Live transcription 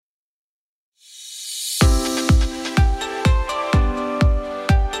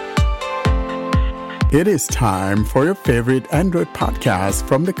It is time for your favorite Android podcast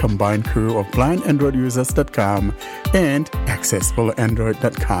from the combined crew of blindandroidusers.com and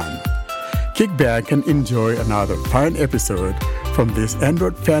accessibleandroid.com. Kick back and enjoy another fine episode from these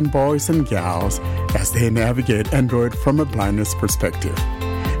Android fanboys and gals as they navigate Android from a blindness perspective.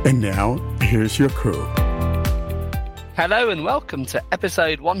 And now, here's your crew. Hello and welcome to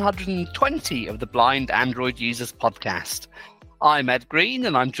episode 120 of the Blind Android Users podcast. I'm Ed Green,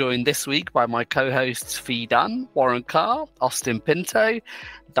 and I'm joined this week by my co-hosts Fee Dunn, Warren Carr, Austin Pinto,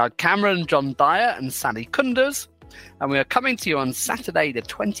 Doug Cameron, John Dyer, and Sally Kunders. And we are coming to you on Saturday, the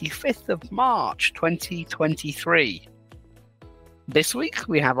 25th of March, 2023. This week,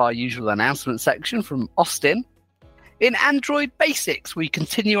 we have our usual announcement section from Austin. In Android Basics, we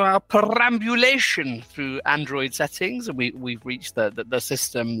continue our perambulation through Android settings, and we've reached the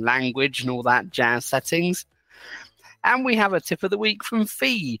system language and all that jazz settings. And we have a tip of the week from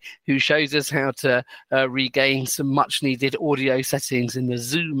Fee, who shows us how to regain some much-needed audio settings in the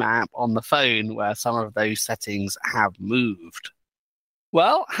Zoom app on the phone, where some of those settings have moved.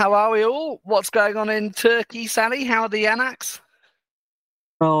 Well, how are we all? What's going on in Turkey, Sally? How are the Yanaks?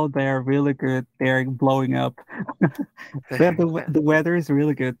 Oh, they're really good. They're blowing up. The weather is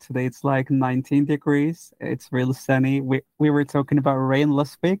really good today. It's like 19 degrees. It's really sunny. We were talking about rain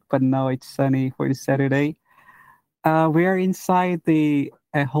last week, but now it's sunny for Saturday. We are inside the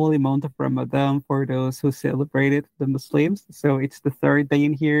holy month of Ramadan for those who celebrated, the Muslims. So it's the third day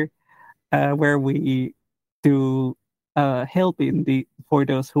in here where we do helping for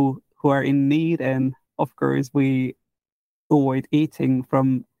those who are in need. And of course, we avoid eating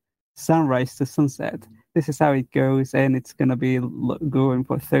from sunrise to sunset. This is how it goes. And it's going to be going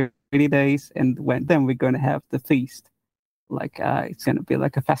for 30 days. And then we're going to have the feast. It's going to be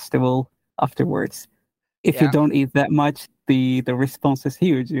like a festival afterwards. If you don't eat that much, the response is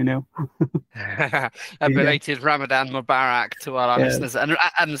huge, you know. A belated Ramadan Mubarak to our listeners.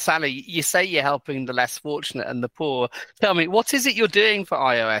 And Sally, you say you're helping the less fortunate and the poor. Tell me, what is it you're doing for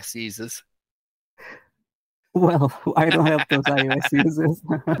iOS users? Well, I don't help those iOS users.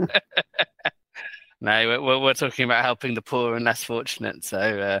 No, we're talking about helping the poor and less fortunate.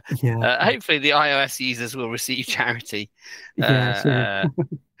 So hopefully the iOS users will receive charity during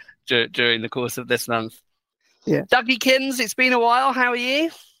the course of this month. Yeah. Dougiekins, it's been a while. How are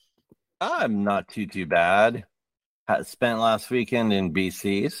you? I'm not too bad. I spent last weekend in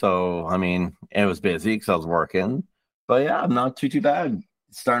BC, so I mean it was busy because I was working. But yeah, I'm not too bad.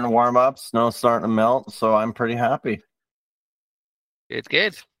 It's starting to warm up, snow's starting to melt, so I'm pretty happy.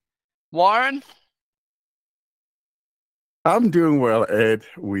 Good. Warren? I'm doing well, Ed.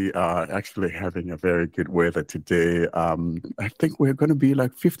 We are actually having a very good weather today. I think we're going to be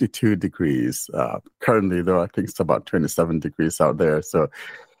like 52 degrees. Currently, though, I think it's about 27 degrees out there. So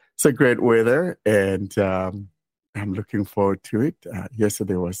it's a great weather, and I'm looking forward to it.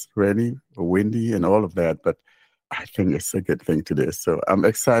 Yesterday was rainy, windy, and all of that, but I think it's a good thing today. So I'm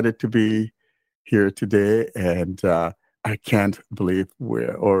excited to be here today, and I can't believe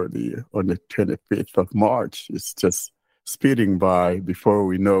we're already on the 25th of March. It's just speeding by. Before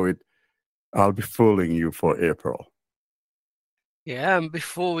we know it, I'll be fooling you for April. Yeah, and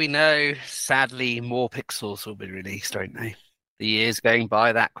before we know, sadly, more pixels will be released, won't they? The year's going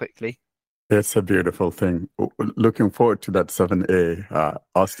by that quickly. It's a beautiful thing. Looking forward to that 7A.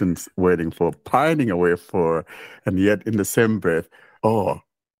 Austin's pining away for, and yet in the same breath, Pixel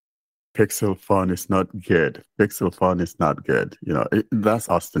phone is not good. Pixel phone is not good. You know, that's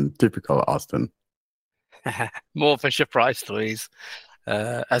Austin, typical Austin. More Fisher-Price toys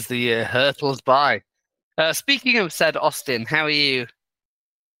as the year hurtles by. Speaking of said Austin, how are you?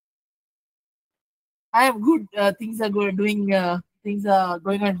 I am good. Things are going on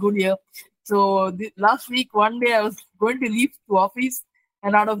good here. So last week, one day I was going to leave to office,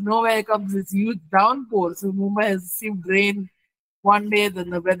 and out of nowhere comes this huge downpour. So Mumbai has received rain one day.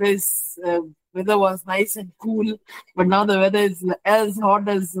 Then the weather was nice and cool, but now the weather is as hot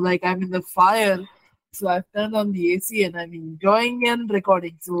as like I'm in the fire. So I've turned on the AC and I'm enjoying and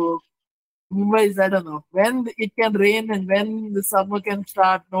recording. So Mumbai is, I don't know, when it can rain and when the summer can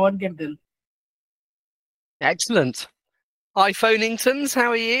start, no one can tell. Excellent. iPhoneingtons,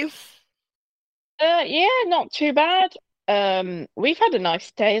 how are you? Yeah, not too bad. We've had a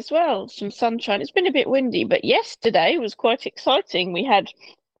nice day as well, some sunshine. It's been a bit windy, but yesterday was quite exciting. We had,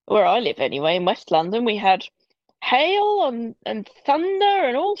 where I live anyway, in West London, we had hail and thunder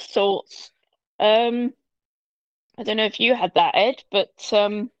and all sorts. I don't know if you had that, Ed, but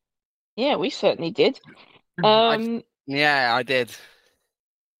yeah, we certainly did. I did.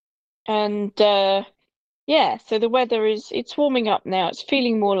 And Yeah, so the weather it's warming up now. It's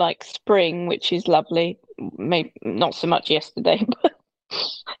feeling more like spring, which is lovely. Maybe not so much yesterday, but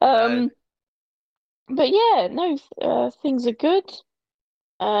No. but yeah, no, things are good.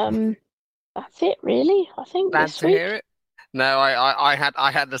 That's it really, I think, Glad this to week. hear it. No,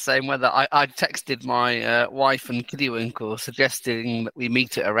 I had the same weather. I texted my wife and Kiddywinkle suggesting that we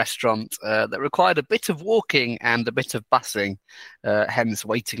meet at a restaurant that required a bit of walking and a bit of busing, hence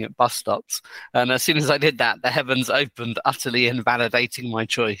waiting at bus stops. And as soon as I did that, the heavens opened, utterly invalidating my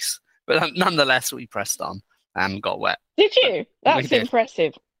choice. But nonetheless, we pressed on and got wet. Did you? That's did.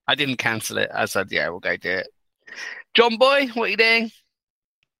 impressive. I didn't cancel it. I said, yeah, we'll go do it. John Boy, what are you doing?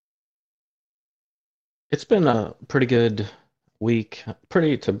 It's been a pretty good week,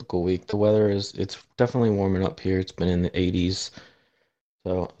 pretty typical week. The weather it's definitely warming up here. It's been in the 80s.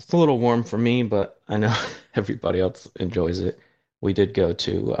 So it's a little warm for me, but I know everybody else enjoys it. We did go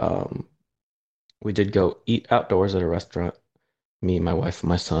eat outdoors at a restaurant, me, my wife, and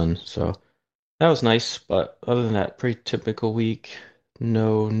my son. So that was nice, but other than that, pretty typical week.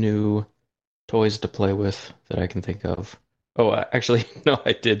 No new toys to play with that I can think of. Oh, actually, no,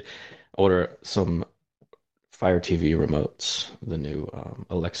 I did order some Fire TV remotes, the new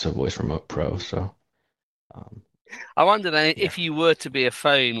Alexa Voice Remote Pro. So, I wonder then if you were to be a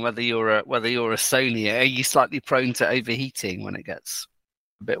phone, whether you're a Sony, are you slightly prone to overheating when it gets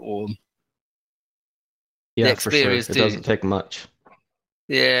a bit warm? yeah, for sure. It doesn't take much.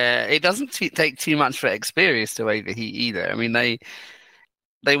 Yeah, it doesn't take too much for Xperius to overheat either. I mean,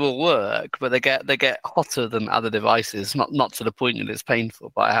 they will work, but they get hotter than other devices. Not to the point that it's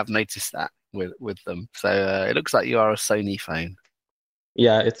painful, but I have noticed that with them. So it looks like you are a Sony phone.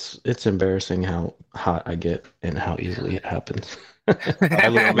 Yeah, it's embarrassing how hot I get and how easily it happens. I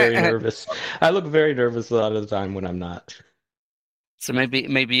look very nervous. I look very nervous a lot of the time when I'm not. So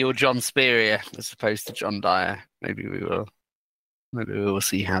maybe you're John Speria as opposed to John Dyer. Maybe we will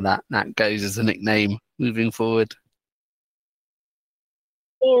see how that goes as a nickname moving forward.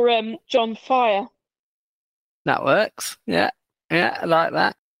 Or John Fire. That works. Yeah, I like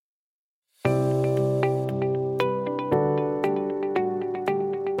that.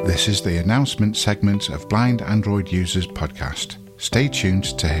 This is the announcement segment of Blind Android Users podcast. Stay tuned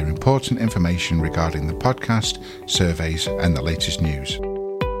to hear important information regarding the podcast, surveys, and the latest news.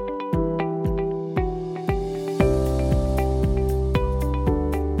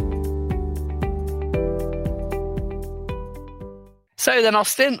 So then,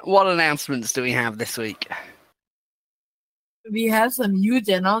 Austin, what announcements do we have this week? We have some huge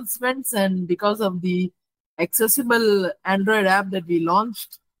announcements, and because of the accessible Android app that we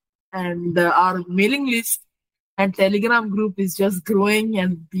launched, and our mailing list and Telegram group is just growing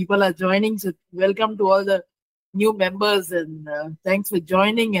and people are joining. So welcome to all the new members, and thanks for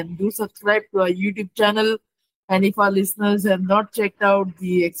joining, and do subscribe to our YouTube channel. And if our listeners have not checked out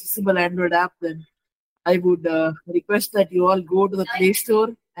the accessible Android app, then I would request that you all go to the Play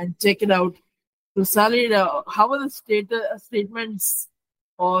Store and check it out. So, Salid, how are the statements,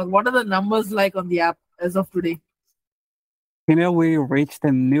 or what are the numbers like on the app as of today? We reached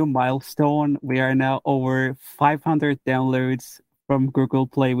a new milestone. We are now over 500 downloads from Google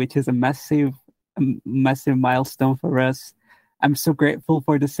Play, which is a massive milestone for us. I'm so grateful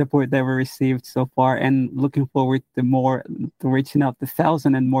for the support that we received so far, and looking forward to reaching out to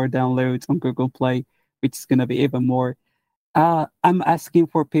 1,000 and more downloads on Google Play, which is going to be even more. I'm asking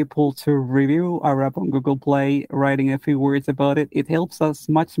for people to review our app on Google Play, writing a few words about it. It helps us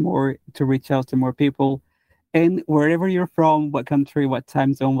much more to reach out to more people. And wherever you're from, what country, what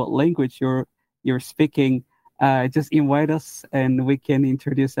time zone, what language you're speaking, just invite us and we can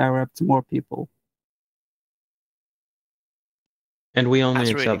introduce our app to more people. And we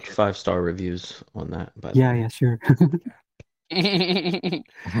only accept 5-star reviews on that. Yeah, sure.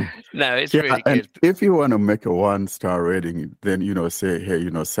 No, it's really and good. If you want to make a 1-star rating, then say, hey,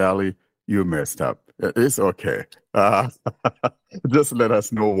 Sally, you messed up. It's okay. Just let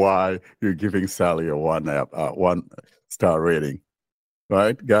us know why you're giving Sally a 1-star rating,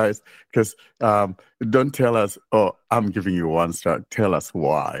 right, guys? Because don't tell us, oh, I'm giving you 1 star. Tell us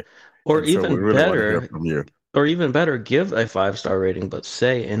why. Or even really better, from you. Or even better, give a 5-star rating, but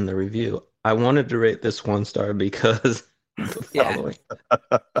say in the review, I wanted to rate this 1 star because the following.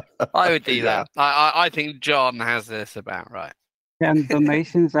 I would do that. I think John has this about right. And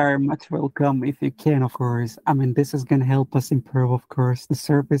donations are much welcome if you can, of course. I mean, this is going to help us improve, of course, the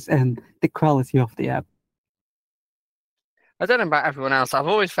service and the quality of the app. I don't know about everyone else. I've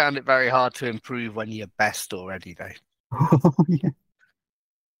always found it very hard to improve when you're best already, though. Yeah.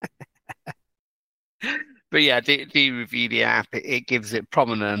 But yeah, do review the app. It gives it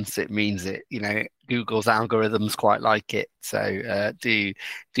prominence. It means it, Google's algorithms quite like it. So do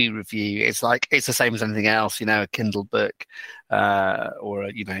review. It's the same as anything else, a Kindle book or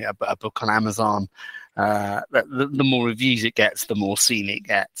a book on Amazon. The more reviews it gets, the more seen it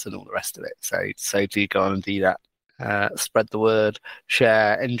gets, and all the rest of it. So do go on and do that. Spread the word,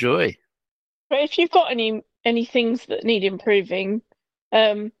 share, enjoy. But if you've got any things that need improving,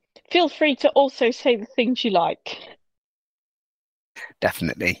 feel free to also say the things you like.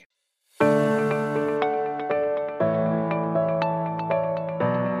 Definitely.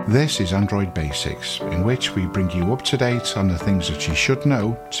 This is Android Basics, in which we bring you up to date on the things that you should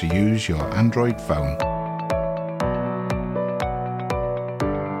know to use your Android phone.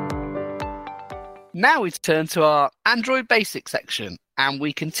 Now we turn to our Android Basics section, and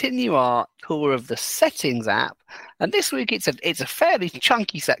we continue our tour of the Settings app. And this week it's a fairly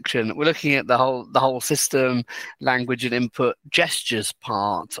chunky section. We're looking at the whole system, language and input, gestures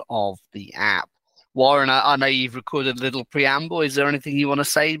part of the app. Warren, I know you've recorded a little preamble. Is there anything you want to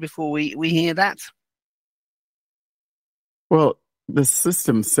say before we hear that? Well, the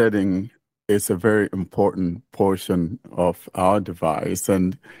system setting is a very important portion of our device,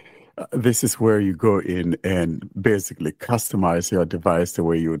 and this is where you go in and basically customize your device the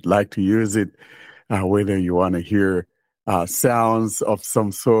way you would like to use it, whether you want to hear sounds of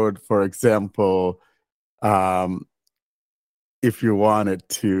some sort. For example, if you wanted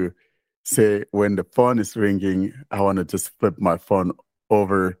to say when the phone is ringing, I want to just flip my phone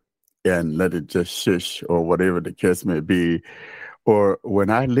over and let it just shush, or whatever the case may be. Or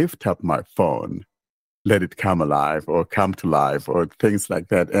when I lift up my phone, let it come alive or come to life, or things like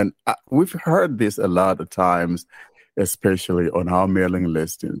that. And we've heard this a lot of times, especially on our mailing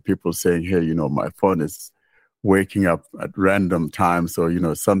list, and people saying, hey, my phone is waking up at random times, or,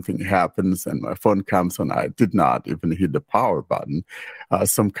 something happens and my phone comes on. I did not even hit the power button.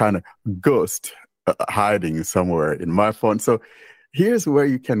 Some kind of ghost hiding somewhere in my phone. So here's where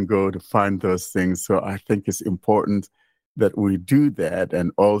you can go to find those things. So I think it's important that we do that.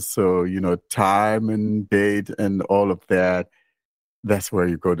 And also, time and date and all of that. That's where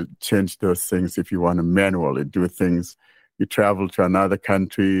you go to change those things if you want to manually do things. You travel to another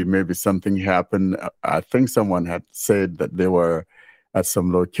country, maybe something happened. I think someone had said that they were at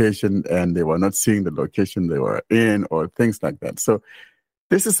some location and they were not seeing the location they were in, or things like that. So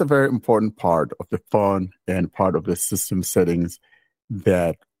this is a very important part of the phone and part of the system settings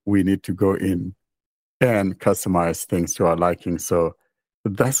that we need to go in and customize things to our liking. So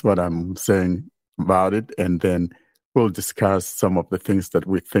that's what I'm saying about it. And then we'll discuss some of the things that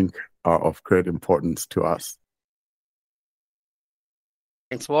we think are of great importance to us.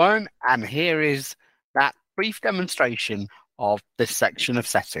 Thanks, Warren. And here is that brief demonstration of this section of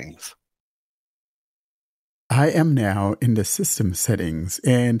settings. I am now in the system settings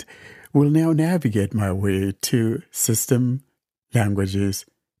and will now navigate my way to system, languages,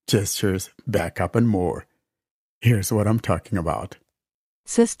 gestures, backup, and more. Here's what I'm talking about.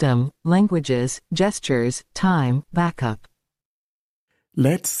 System, languages, gestures, time, backup.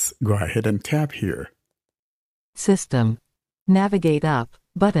 Let's go ahead and tap here. System. Navigate up,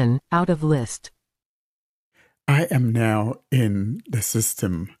 button, out of list. I am now in the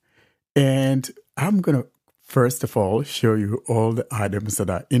system, and I'm going to first of all show you all the items that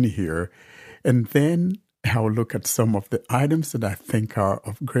are in here, and then I'll look at some of the items that I think are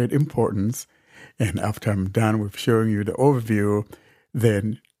of great importance. And after I'm done with showing you the overview,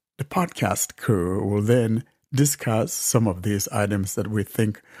 then the podcast crew will then discuss some of these items that we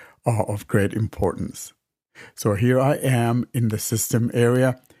think are of great importance. So here I am in the system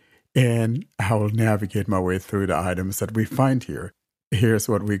area, and I will navigate my way through the items that we find here. Here's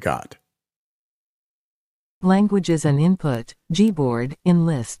what we got. Languages and input, Gboard, in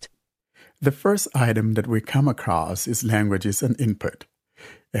list. The first item that we come across is languages and input.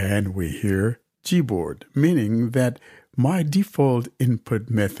 And we hear Gboard, meaning that my default input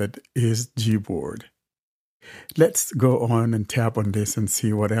method is Gboard. Let's go on and tap on this and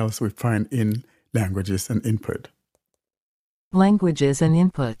see what else we find in languages and input. Languages and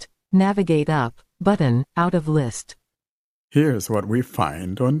input, navigate up, button, out of list. Here's what we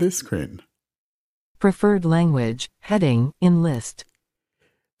find on this screen. Preferred language, heading, in list.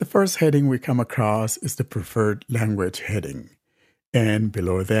 The first heading we come across is the preferred language heading. And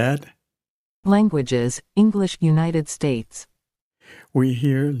below that, languages, English, United States. We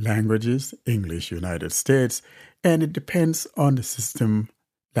hear languages, English, United States, and it depends on the system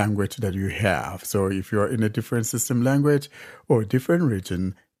language that you have. So if you're in a different system language or a different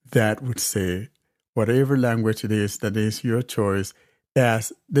region, that would say whatever language it is that is your choice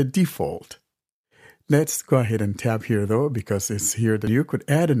as the default. Let's go ahead and tap here, though, because it's here that you could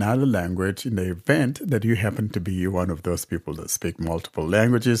add another language in the event that you happen to be one of those people that speak multiple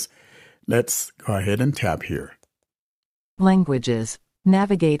languages. Let's go ahead and tap here. Languages.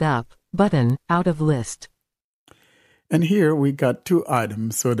 Navigate up, button, out of list. And here we got two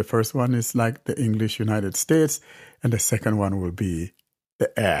items. So the first one is like the English United States, and the second one will be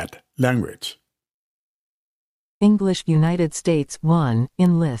the add language. English United States 1,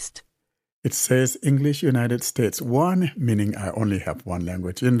 in list. It says English United States 1, meaning I only have one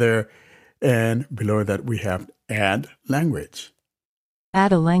language in there. And below that we have add language.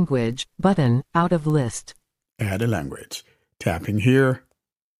 Add a language, button, out of list. Add a language. Tapping here.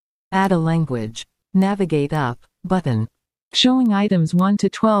 Add a language. Navigate up, button. Showing items 1 to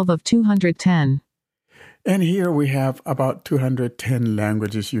 12 of 210. And here we have about 210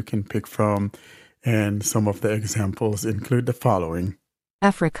 languages you can pick from. And some of the examples include the following.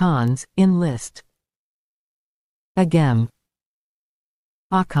 Afrikaans, in list. Agem.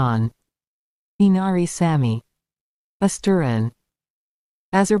 Akan. Inari Sami. Asturian.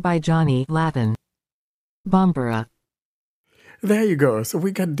 Azerbaijani Latin. Bambara. There you go. So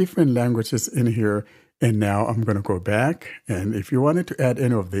we got different languages in here. And now I'm going to go back. And if you wanted to add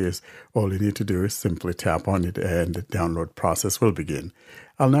any of these, all you need to do is simply tap on it and the download process will begin.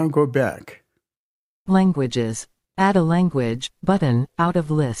 I'll now go back. Languages. Add a language, button, out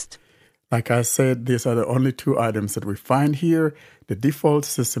of list. Like I said, these are the only two items that we find here, the default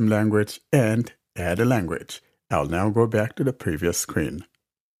system language and add a language. I'll now go back to the previous screen.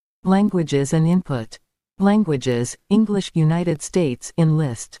 Languages and input. Languages, English United States, in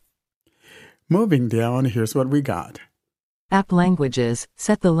list. Moving down, here's what we got. App languages,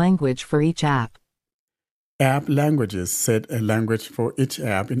 set the language for each app. App languages, set a language for each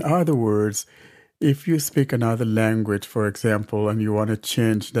app. In other words, if you speak another language, for example, and you want to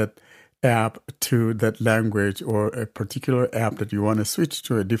change that app to that language, or a particular app that you want to switch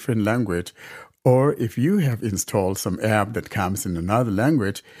to a different language, or if you have installed some app that comes in another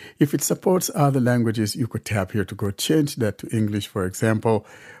language, if it supports other languages, you could tap here to go change that to English, for example,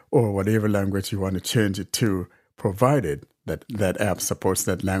 or whatever language you want to change it to, provided that that app supports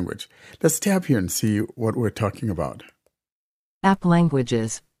that language. Let's tap here and see what we're talking about. App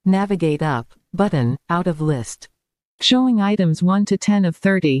languages. Navigate up, button, out of list. Showing items 1 to 10 of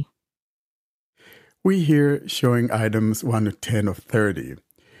 30. We hear showing items 1 to 10 of 30.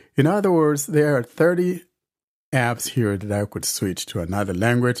 In other words, there are 30 apps here that I could switch to another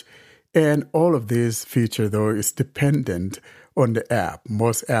language, and all of this feature, though, is dependent on the app.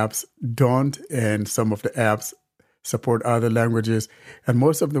 Most apps don't, and some of the apps support other languages, and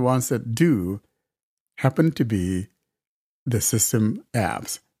most of the ones that do happen to be the system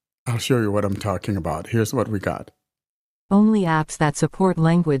apps. I'll show you what I'm talking about. Here's what we got. Only apps that support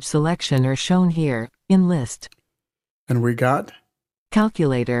language selection are shown here, in list. And we got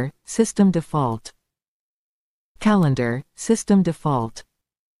Calculator, system default. Calendar, system default.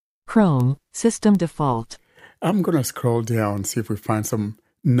 Chrome, system default. I'm going to scroll down, see if we find some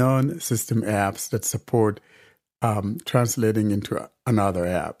non-system apps that support translating into another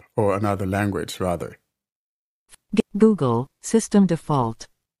app, or another language, rather. Google, system default.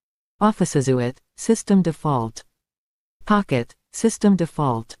 OfficeSuite, system default. Pocket, system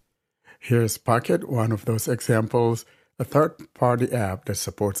default. Here's Pocket, one of those examples, a third-party app that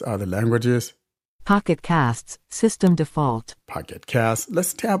supports other languages. Pocket Casts, system default. Pocket Cast.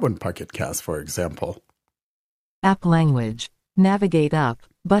 Let's tab on Pocket Cast, for example. App language. Navigate up,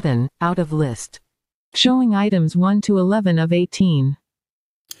 button, out of list. Showing items 1 to 11 of 18.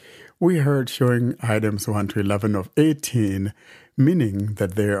 We heard showing items 1 to 11 of 18, meaning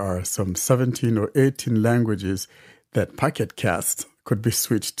that there are some 17 or 18 languages that Pocket Cast could be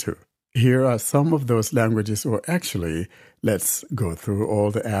switched to. Here are some of those languages, or actually, let's go through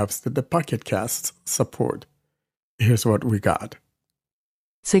all the apps that the Pocket Casts support. Here's what we got.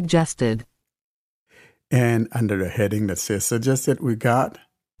 Suggested. And under the heading that says suggested, we got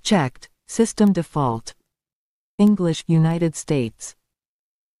checked, system default. English United States.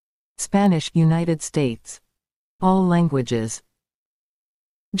 Spanish United States. All languages.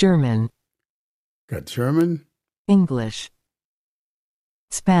 German. Got German. English.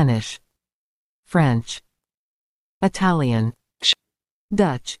 Spanish. French. Italian.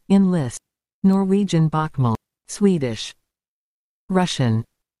 Dutch, in list. Norwegian Bokmål. Swedish. Russian.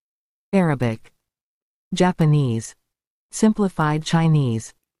 Arabic. Japanese. Simplified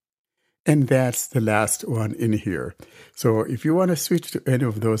Chinese. And that's the last one in here. So if you want to switch to any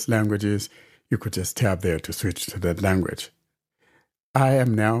of those languages, you could just tap there to switch to that language. I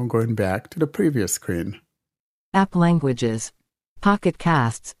am now going back to the previous screen. App languages. Pocket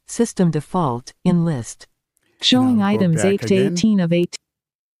Casts, System Default, in list. Showing Now go items back 8 to again. 18 of 8.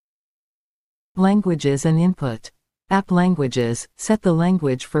 Languages and input. App languages, set the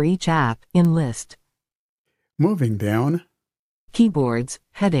language for each app, in list. Moving down, Keyboards,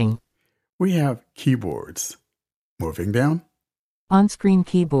 heading. we have keyboards. Moving down, On-screen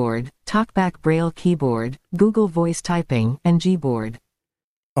keyboard, TalkBack Braille keyboard, Google Voice Typing, and Gboard.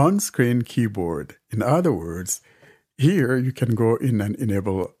 on-screen keyboard. In other words, here you can go in and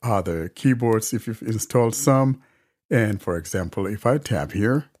enable other keyboards if you've installed some. And for example, if I tap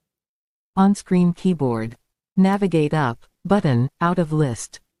here, On-screen keyboard. Navigate up, button, out of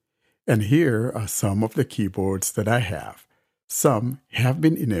list. and here are some of the keyboards that I have. Some have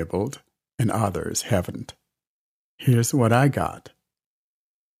been enabled and others haven't. Here's what I got.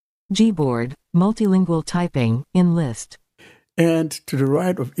 Gboard, multilingual typing, in list. And to the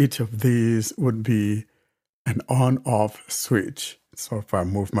right of each of these would be an on-off switch. So if I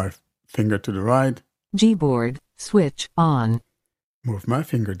move my finger to the right, Gboard, switch, on. move my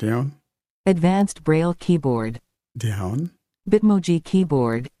finger down, Advanced Braille keyboard. down, Bitmoji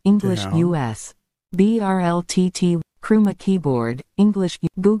keyboard, English Down. US. BRLTT, Chroma keyboard, English,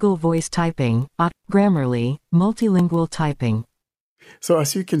 Google Voice Typing, Grammarly, multilingual typing. So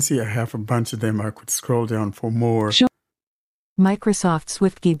as you can see, I have a bunch of them. I could scroll down for more. Microsoft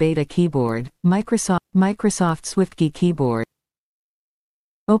SwiftKey Beta keyboard, Microsoft SwiftKey keyboard.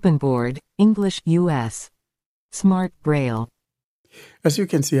 OpenBoard, English US. Smart Braille. As you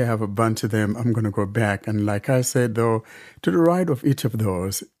can see, I have a bunch of them. I'm going to go back. And like I said, though, to the right of each of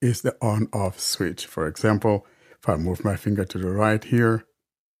those is the on-off switch. For example, if I move my finger to the right here,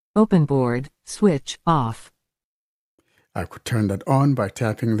 OpenBoard, switch, off. I could turn that on by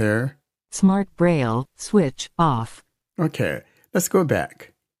tapping there. Smart Braille, switch, off. Okay, let's go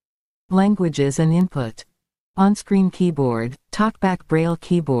back. Languages and input. On-screen keyboard, TalkBack Braille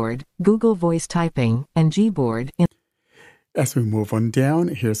keyboard, Google Voice Typing, and Gboard. As we move on down,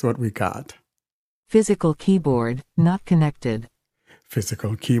 here's what we got. Physical keyboard, not connected.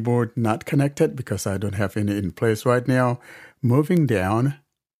 Physical keyboard not connected because I don't have any in place right now. Moving down,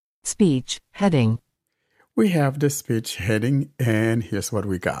 Speech, heading. we have the speech heading, and here's what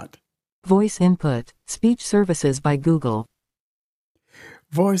we got. Voice input, speech services by Google.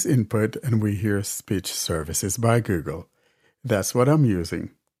 Voice input, and we hear speech services by Google. That's what I'm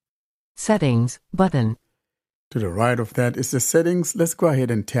using. Settings, button. To the right of that is the settings. Let's go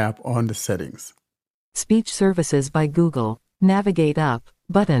ahead and tap on the settings. Speech services by Google. Navigate up,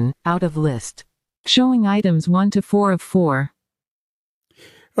 button, out of list. Showing items 1 to 4 of 4.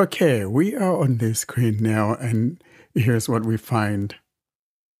 Okay, we are on this screen now, and here's what we find.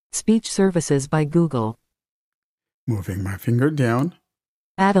 Speech services by Google. Moving my finger down.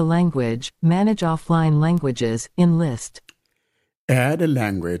 Add a language, manage offline languages, in list. Add a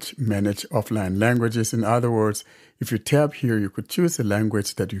language, manage offline languages. In other words, if you tap here, you could choose a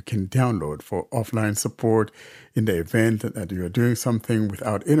language that you can download for offline support. In the event that you're doing something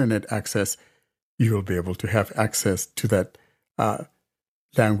without internet access, you'll be able to have access to that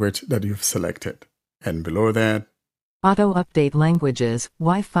language that you've selected. And below that, Auto-update languages,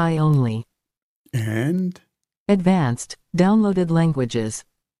 Wi-Fi only. and Advanced, downloaded languages.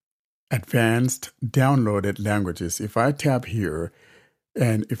 advanced downloaded languages. If I tap here,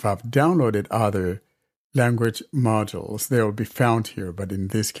 and if I've downloaded other language modules, they'll be found here. But in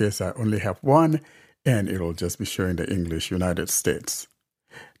this case, I only have one, and it'll just be showing the English United States.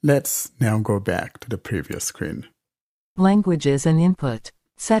 Let's now go back to the previous screen. Languages and input.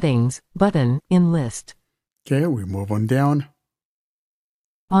 Settings, button, in list. Okay, we move on down.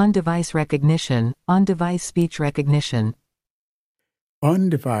 On-device recognition, on-device speech recognition.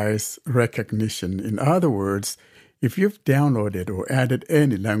 On-device recognition. In other words, if you've downloaded or added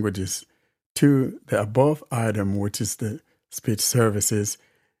any languages to the above item, which is the speech services,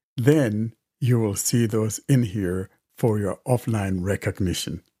 then you will see those in here for your offline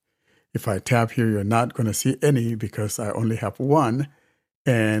recognition. If I tap here, you're not going to see any because I only have one,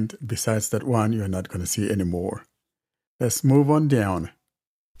 and besides that one, you're not going to see any more. Let's move on down.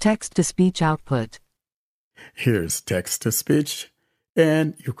 Text-to-speech output. Here's text-to-speech.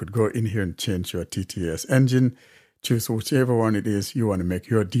 And you could go in here and change your TTS engine. Choose whichever one it is you want to make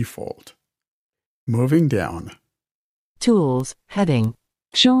your default. Moving down. Tools, heading.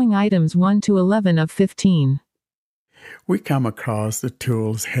 Showing items 1 to 11 of 15. We come across the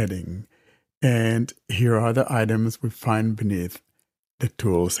Tools heading. And here are the items we find beneath the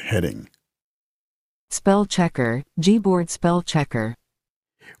Tools heading. Spell checker, Gboard spell checker.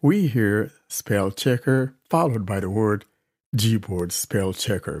 We hear spell checker followed by the word Gboard spell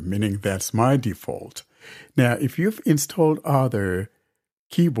checker, meaning that's my default. Now, if you've installed other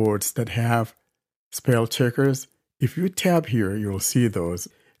keyboards that have spell checkers, if you tap here, you'll see those.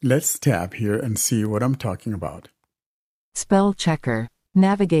 Let's tap here and see what I'm talking about. Spell checker.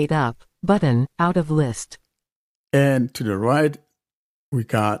 Navigate up. Button. Out of list. And to the right, we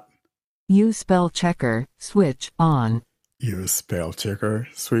got Use spell checker. Switch on. Use spell checker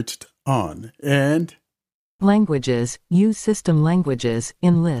switched on. And Languages. Use system languages.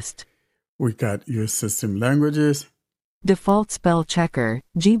 In list. we got Use system languages. Default spell checker.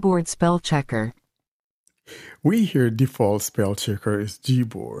 Gboard spell checker. We hear default spell checker is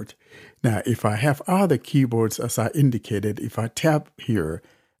Gboard. Now, if I have other keyboards as I indicated, if I tap here,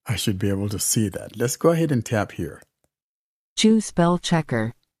 I should be able to see that. Let's go ahead and tap here. Choose spell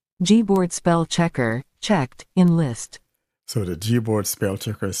checker. Gboard spell checker. Checked. In list. So the Gboard spell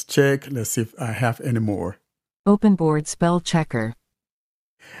checker is checked. Let's see if I have any more. OpenBoard spell checker.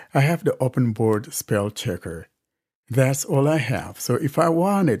 I have the OpenBoard spell checker. That's all I have. So if I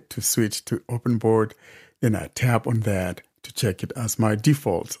wanted to switch to OpenBoard, then I tap on that to check it as my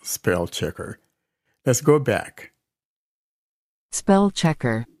default spell checker. Let's go back. Spell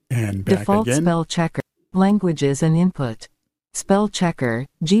checker. And back Default again. spell checker. Languages and input. Spell checker.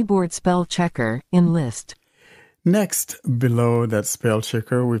 Gboard spell checker. In list. Next, below that spell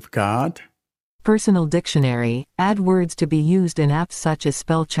checker, we've got Personal dictionary. Add words to be used in apps such as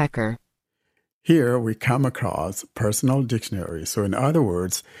spell checker. here we come across personal dictionary. So in other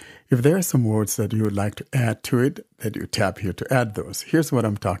words, if there are some words that you would like to add to it, then you tap here to add those. Here's what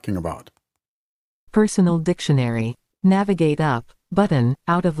I'm talking about. Personal dictionary. Navigate up. Button.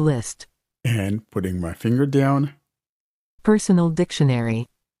 Out of list. And putting my finger down. Personal dictionary.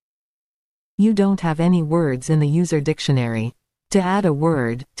 You don't have any words in the user dictionary. To add a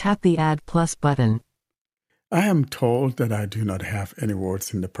word, tap the Add Plus button. I am told that I do not have any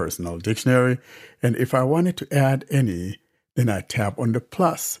words in the personal dictionary, and if I wanted to add any, then I tap on the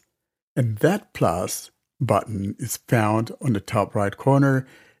plus. And that plus button is found on the top right corner,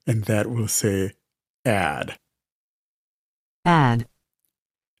 and that will say Add. Add.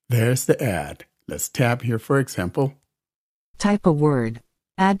 There's the add. Let's tap here, for example. Type a word.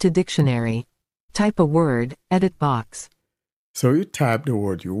 Add to dictionary. Type a word. Edit box. So you type the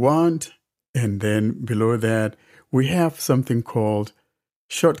word you want, and then below that, we have something called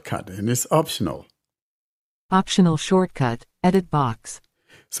shortcut, and it's optional. Optional shortcut. Edit box.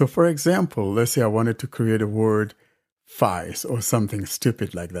 So for example, let's say I wanted to create a word FICE or something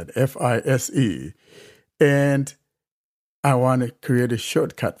stupid like that, F-I-S-E, and I want to create a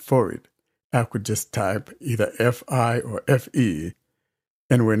shortcut for it. I could just type either F-I or F-E,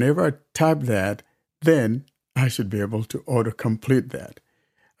 and whenever I type that, then I should be able to auto-complete that.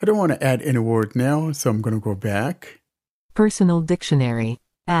 I don't want to add any word now, so I'm going to go back. Personal dictionary.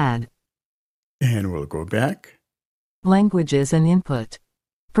 Add. And we'll go back. Languages and input.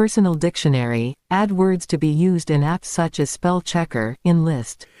 Personal dictionary. Add words to be used in apps such as spell checker. In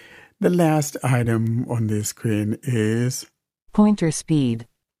list. The last item on this screen is Pointer speed.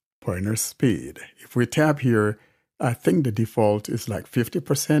 pointer speed. If we tap here, I think the default is like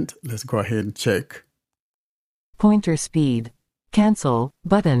 50%. Let's go ahead and check. Pointer speed. Cancel.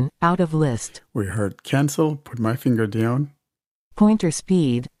 Button. Out of list. We heard cancel. Put my finger down. Pointer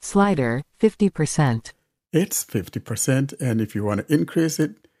speed. Slider. 50%. It's 50%. And if you want to increase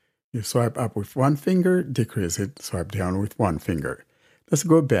it, you swipe up with one finger, decrease it, swipe down with one finger. Let's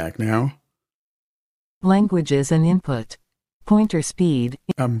go back now. Languages and input. Pointer speed.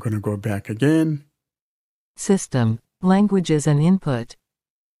 I'm going to go back again. System. Languages and input.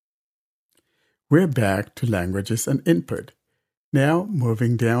 We're back to languages and input. Now,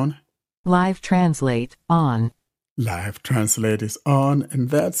 moving down. Live translate. On. Live translate is on, and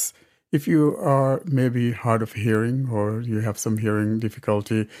that's if you are maybe hard of hearing or you have some hearing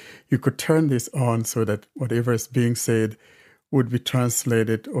difficulty, you could turn this on so that whatever is being said would be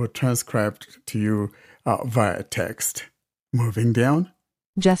translated or transcribed to you via text. Moving down.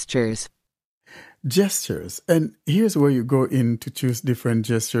 Gestures. Gestures. And here's where you go in to choose different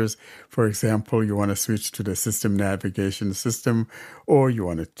gestures. For example, you want to switch to the system navigation system, or you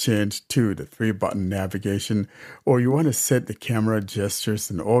want to change to the 3-button navigation, or you want to set the camera gestures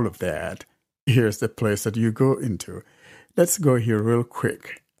and all of that. Here's the place that you go into. Let's go here real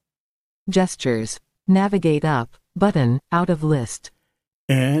quick. Gestures. Navigate up. Button. Out of list.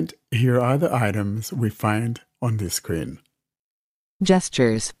 And here are the items we find on this screen.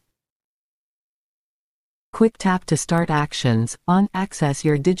 Gestures. Quick tap to start actions. On. Access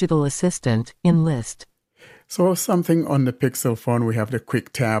your digital assistant. In list. So something on the Pixel phone, we have the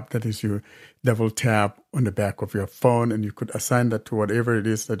quick tap, that is you double tap on the back of your phone and you could assign that to whatever it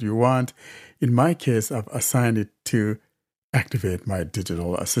is that you want. In my case, I've assigned it to activate my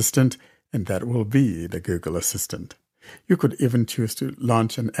digital assistant, and that will be the Google Assistant. You could even choose to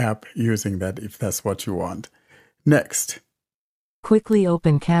launch an app using that if that's what you want. Next. Quickly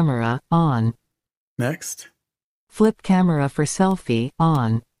open camera, on. Next. Flip camera for selfie,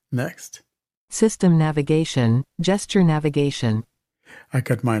 on. Next. System navigation, gesture navigation. I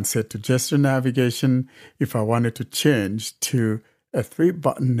got mine set to gesture navigation. If I wanted to change to a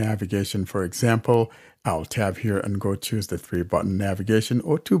 3-button navigation, for example, I'll tab here and go choose the 3-button navigation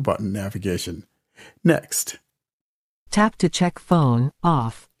or 2-button navigation. Next. Tap to check phone,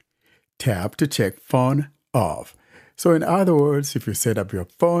 off. Tap to check phone, off. So in other words, if you set up your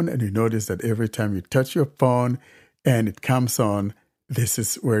phone and you notice that every time you touch your phone and it comes on, this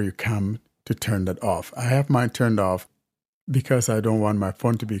is where you come to turn that off. I have mine turned off because I don't want my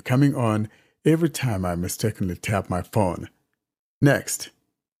phone to be coming on every time I mistakenly tap my phone. Next.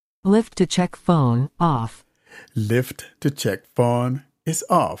 Lift to check phone, off. Lift to check phone is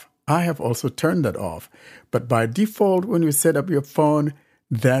off. I have also turned that off. But by default, when you set up your phone,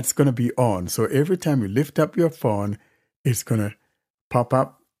 that's going to be on. So every time you lift up your phone, it's going to pop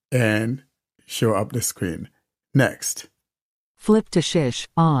up and show up the screen. Next. Flip to shish,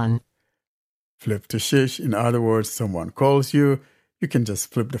 on. Flip to shish. In other words, someone calls you, you can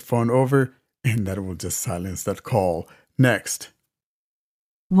just flip the phone over and that will just silence that call. Next.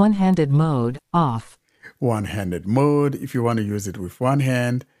 One-handed mode, off. One-handed mode. If you want to use it with one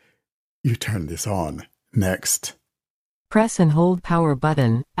hand, you turn this on. Next. Press and hold power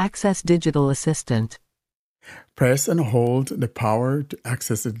button, access digital assistant. Press and hold the power to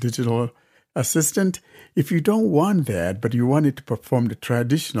access the digital assistant. If you don't want that, but you want it to perform the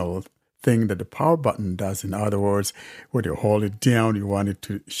traditional thing that the power button does, in other words, when you hold it down, you want it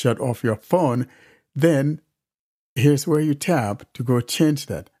to shut off your phone, then here's where you tap to go change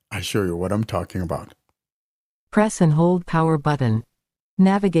that. I'll show you what I'm talking about. Press and hold power button.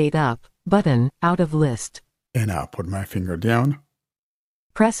 Navigate up, button, out of list. And I'll put my finger down.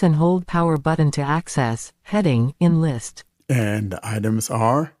 Press and hold power button to access, heading, in list. And the items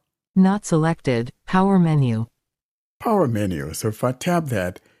are? Not selected, power menu. Power menu. So if I tap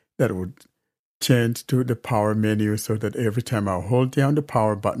that, that would change to the power menu so that every time I hold down the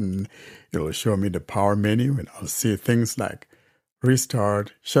power button, it'll show me the power menu and I'll see things like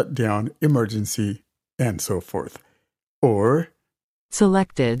restart, shutdown, emergency, and so forth. Or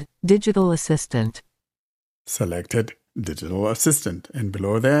selected, digital assistant. Selected, digital assistant. And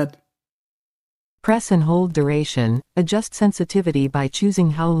below that, press and hold duration, adjust sensitivity by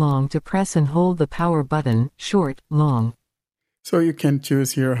choosing how long to press and hold the power button, short, long. So you can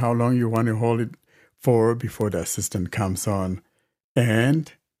choose here how long you want to hold it for before the assistant comes on.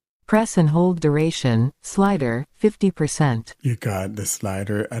 And press and hold duration, slider, 50%. You got the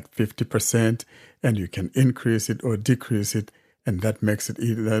slider at 50% and you can increase it or decrease it, and that makes it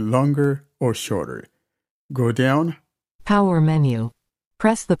either longer or shorter. Go down. Power menu.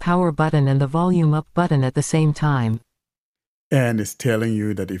 Press the power button and the volume up button at the same time. And it's telling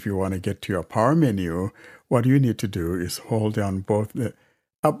you that if you want to get to your power menu, what you need to do is hold down both the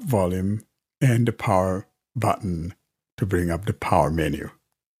up volume and the power button to bring up the power menu.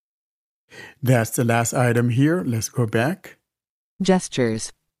 That's the last item here. Let's go back.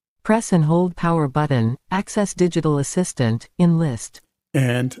 Gestures. Press and hold power button, access digital assistant, in list.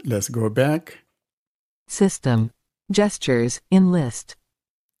 And let's go back. System. Gestures, in list.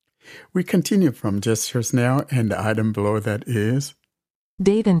 We continue from gestures now, and the item below that is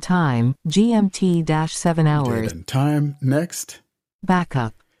date and time, GMT-7 hours. Date and time. Next.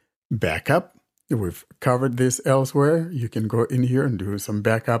 Backup. Backup. We've covered this elsewhere. You can go in here and do some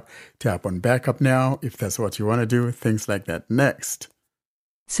backup. Tap on backup now if that's what you want to do. Things like that. Next.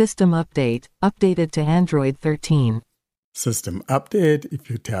 System update. Updated to Android 13. System update. If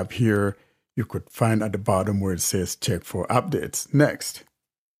you tap here, you could find at the bottom where it says check for updates. Next.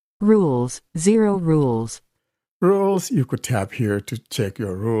 Rules. 0 rules. Rules. You could tap here to check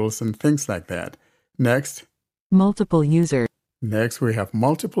your rules and things like that. Next. Multiple users. Next, we have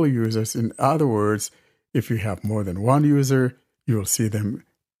multiple users. In other words, if you have more than one user, you'll see them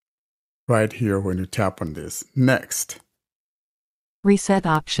right here when you tap on this. Next. Reset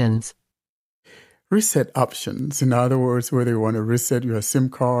options. Reset options. In other words, whether you want to reset your SIM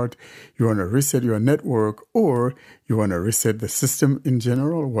card, you want to reset your network, or you want to reset the system in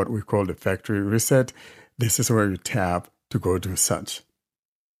general, what we call the factory reset, this is where you tap to go do such.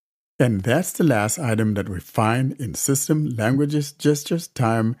 And that's the last item that we find in system, languages, gestures,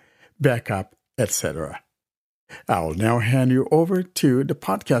 time, backup, etc. I'll now hand you over to the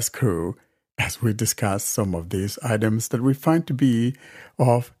podcast crew as we discuss some of these items that we find to be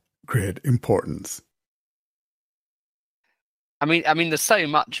of great importance. I mean, there's so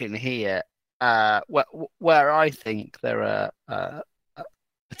much in here where I think there are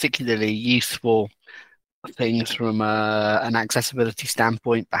particularly useful things from an accessibility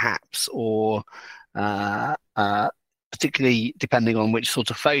standpoint, perhaps, or particularly depending on which sort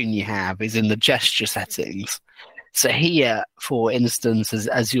of phone you have, is in the gesture settings. So here, for instance,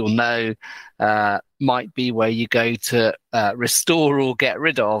 as you'll know, might be where you go to restore or get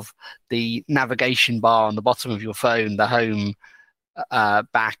rid of the navigation bar on the bottom of your phone, the home,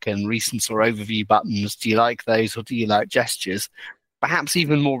 back and recent or overview buttons. Do you like those, or do you like gestures? Perhaps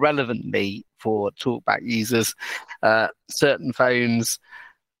even more relevantly for TalkBack users, certain phones,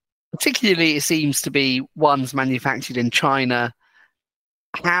 particularly it seems to be ones manufactured in China,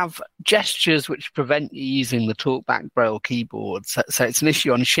 have gestures which prevent you using the TalkBack Braille keyboard. So it's an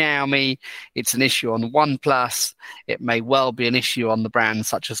issue on Xiaomi, it's an issue on OnePlus, it may well be an issue on the brands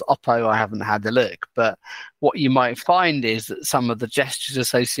such as Oppo. I haven't had a look, but what you might find is that some of the gestures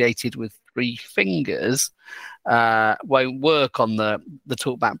associated with 3 fingers won't work on the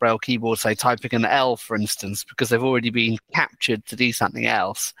TalkBack Braille keyboard, say typing an L, for instance, because they've already been captured to do something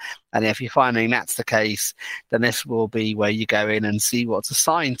else. And if you're finding that's the case, then this will be where you go in and see what's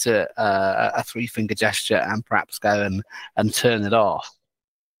assigned to a 3-finger gesture and perhaps go and turn it off.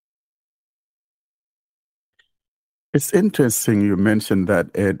 It's interesting you mentioned that,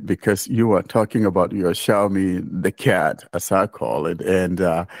 Ed, because you are talking about your Xiaomi, the cat, as I call it,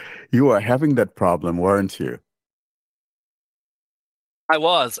 and you are having that problem, weren't you? I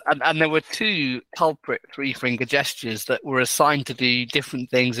was, and there were 2 culprit 3-finger gestures that were assigned to do different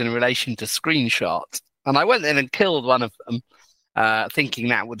things in relation to screenshots. And I went in and killed one of them, thinking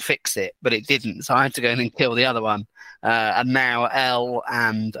that would fix it, but it didn't. So I had to go in and kill the other one. And now L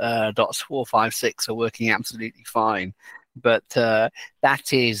and dots 456 are working absolutely fine. But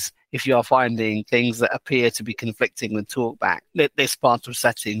that is, if you are finding things that appear to be conflicting with TalkBack, this part of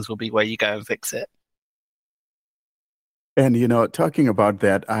settings will be where you go and fix it. And, talking about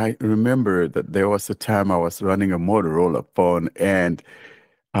that, I remember that there was a time I was running a Motorola phone, and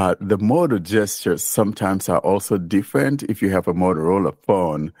the motor gestures sometimes are also different if you have a Motorola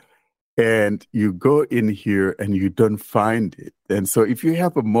phone. And you go in here and you don't find it. And so if you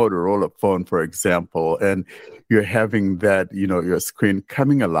have a Motorola phone, for example, and you're having that, your screen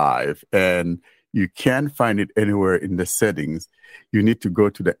coming alive and you can't find it anywhere in the settings, you need to go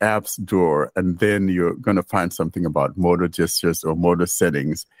to the apps drawer, and then you're going to find something about motor gestures or motor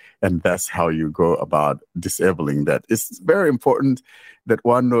settings. And that's how you go about disabling that. It's very important that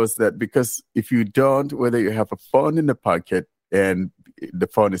one knows that, because if you don't, whether you have a phone in the pocket and the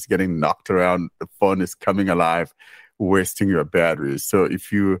phone is getting knocked around, the phone is coming alive, wasting your battery. So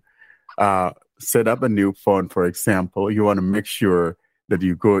if you set up a new phone, for example, you want to make sure that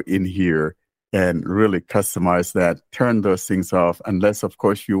you go in here and really customize that, turn those things off, unless, of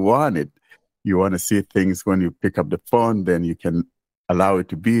course, you want it. You want to see things when you pick up the phone, then you can allow it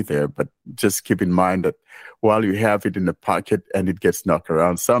to be there. But just keep in mind that while you have it in the pocket and it gets knocked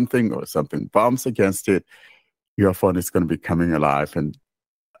around something or something bumps against it, your phone is going to be coming alive, and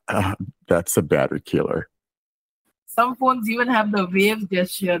that's a battery killer. Some phones even have the wave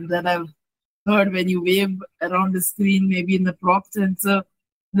gesture that I've heard. When you wave around the screen, maybe in the prop sensor,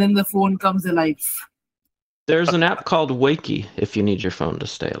 then the phone comes alive. There's an app called Wakey if you need your phone to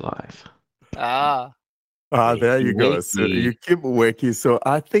stay alive. There you go. So you keep Wakey. So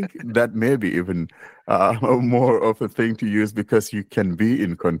I think that may be even more of a thing to use, because you can be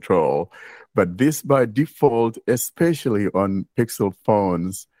in control. But this by default, especially on Pixel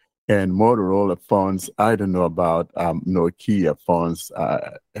phones and Motorola phones, I don't know about Nokia phones.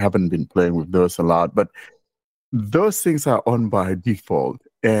 I haven't been playing with those a lot, but those things are on by default,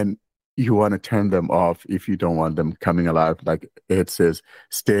 and you want to turn them off if you don't want them coming alive. Like it says,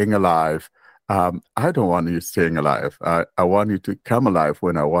 staying alive. I don't want you staying alive. I want you to come alive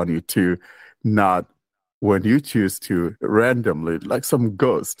when I want you to, not when you choose to randomly, like some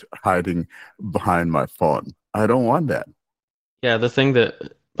ghost hiding behind my phone. I don't want that. Yeah, the thing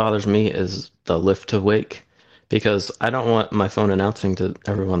that bothers me is the lift to wake, because I don't want my phone announcing to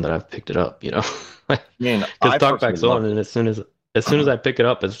everyone that I've picked it up, Because TalkBack's on, and as soon as I pick it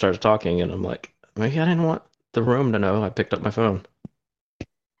up, it starts talking, and I'm like, maybe I didn't want the room to know I picked up my phone.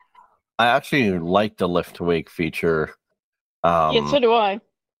 I actually like the lift to wake feature. Yeah, so do I.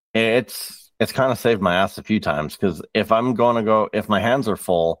 It's kind of saved my ass a few times, because if my hands are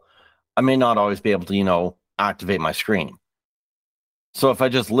full, I may not always be able to, activate my screen. So if I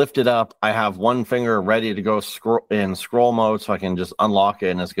just lift it up, I have one finger ready to go scroll mode, so I can just unlock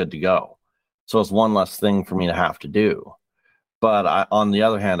it and it's good to go. So it's one less thing for me to have to do. But on the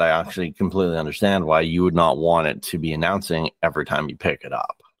other hand, I actually completely understand why you would not want it to be announcing every time you pick it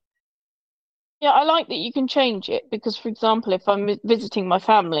up. Yeah, I like that you can change it because, for example, if I'm visiting my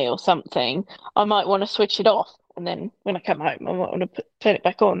family or something, I might want to switch it off, and then when I come home, I might want to turn it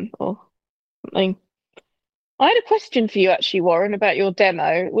back on or something. I had a question for you, actually, Warren, about your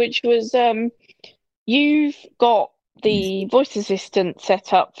demo, which was you've got the voice assistant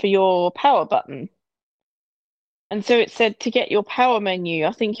set up for your power button. And so it said to get your power menu,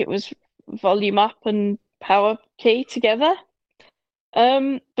 I think it was volume up and power key together.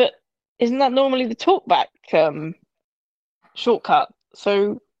 But isn't that normally the talkback shortcut?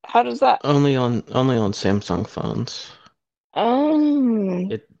 So how does that? Only on Samsung phones. Oh,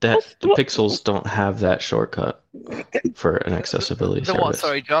 The Pixels don't have that shortcut for an accessibility The service. what?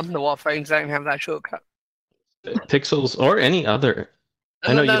 Sorry, John. The what phones don't have that shortcut? Pixels or any other.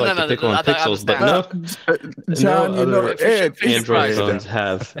 I know you like to pick on Pixels, but John, no other Ed, Android phones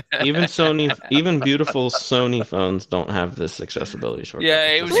have. Even beautiful Sony phones don't have this accessibility shortcut. Yeah,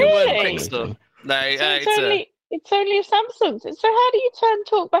 it was Really? Pixel. No, so it's only a Samsung. So how do you turn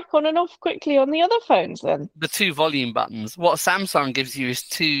talkback on and off quickly on the other phones then? the two volume buttons. What Samsung gives you is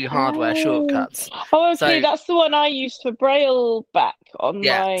two hardware shortcuts. Oh, okay, that's the one I used for Braille back on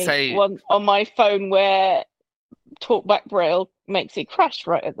my phone, where talkback Braille makes it crash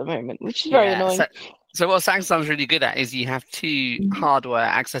right at the moment, which is very annoying. So what Samsung's really good at is you have two hardware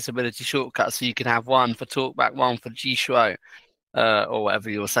accessibility shortcuts. So you can have one for talkback, one for G-Shuo. Or whatever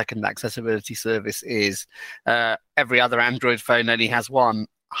your second accessibility service is. Every other Android phone only has one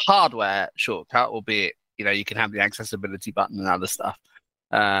hardware shortcut, albeit you can have the accessibility button and other stuff.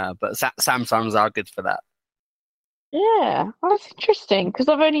 But Samsungs are good for that. Yeah, well, that's interesting because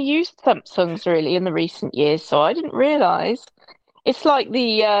I've only used Samsungs really in the recent years, so I didn't realise. It's like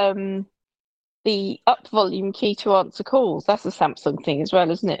the up volume key to answer calls. That's a Samsung thing as well,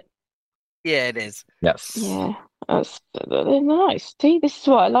 isn't it? Yeah, it is. Yes. Yeah. They're nice. See, this is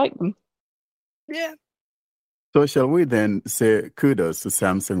why I like them. Yeah. So shall we then say kudos to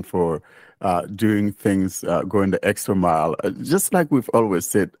Samsung for doing things, going the extra mile? Just like we've always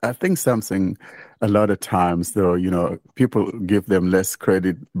said, I think Samsung, a lot of times, though, people give them less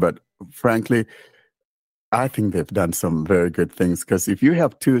credit, but frankly, I think they've done some very good things, because if you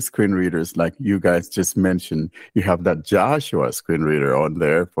have two screen readers, like you guys just mentioned, you have that Joshua screen reader on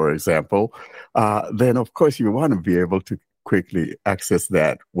there, for example, then of course you want to be able to quickly access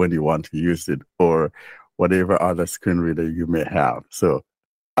that when you want to use it, or whatever other screen reader you may have. So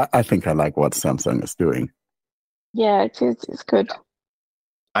I think I like what Samsung is doing. Yeah, it is. It's good.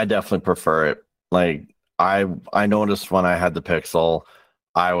 I definitely prefer it. Like I noticed when I had the Pixel,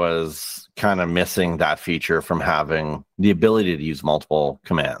 I was kind of missing that feature from having the ability to use multiple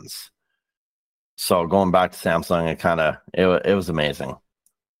commands. So going back to Samsung, it was amazing,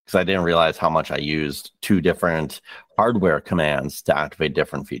 because I didn't realize how much I used two different hardware commands to activate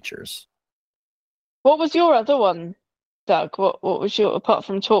different features. What was your other one, Doug? What was your, apart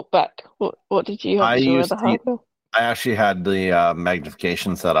from TalkBack? What did you have as your other hardware? I actually had the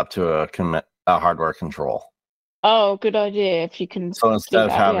magnification set up to a hardware control. Oh, good idea. If you can. So instead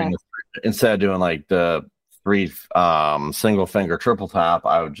of doing like the 3 single finger triple tap,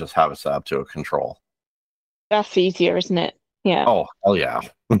 I would just have it set up to a control. That's easier, isn't it? Yeah. Oh yeah.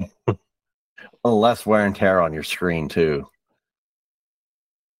 Less wear and tear on your screen too.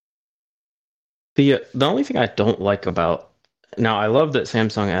 The only thing I don't like about, now I love that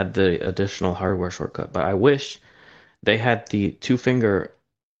Samsung added the additional hardware shortcut, but I wish they had the two finger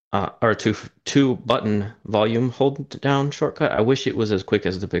or two button volume hold down shortcut. I wish it was as quick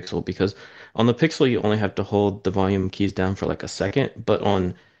as the Pixel, because on the Pixel you only have to hold the volume keys down for like a second, but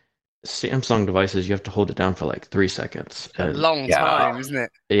on Samsung devices you have to hold it down for like 3 seconds. A long time, isn't it?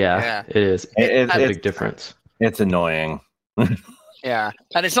 Yeah, it is. It's a big difference. It's annoying. Yeah,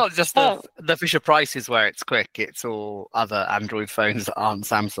 and it's not just the Fisher-Prices where it's quick. It's all other Android phones that aren't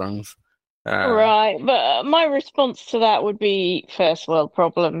Samsungs. Right, but my response to that would be first world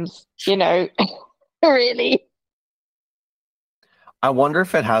problems, really. I wonder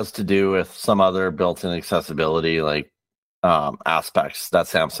if it has to do with some other built-in accessibility, like aspects that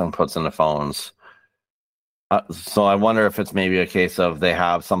Samsung puts into phones. So I wonder if it's maybe a case of they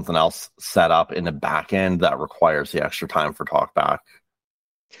have something else set up in the back end that requires the extra time for TalkBack.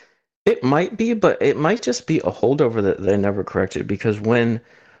 It might be, but it might just be a holdover that they never corrected, because when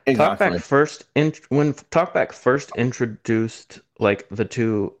TalkBack first introduced like the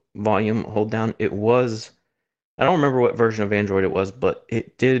two volume hold down, it was I don't remember what version of Android it was, but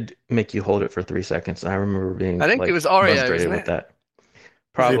it did make you hold it for 3 seconds. And I remember being I think it was Oreo, frustrated isn't with it? that.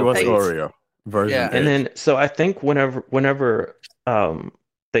 It was Probably. Oreo version Yeah. 8. And then, so I think whenever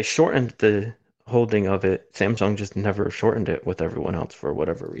they shortened the holding of it, Samsung just never shortened it with everyone else for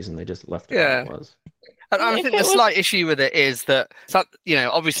whatever reason. They just left it how it was. And I If think it the was- slight issue with it is that,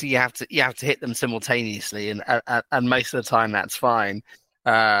 obviously you have to hit them simultaneously, and most of the time that's fine.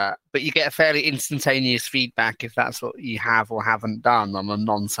 But you get a fairly instantaneous feedback if that's what you have or haven't done on a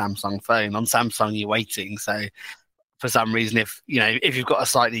non-Samsung phone. On Samsung, you're waiting. So for some reason, if you've got a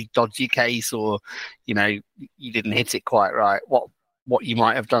slightly dodgy case or you didn't hit it quite right, what you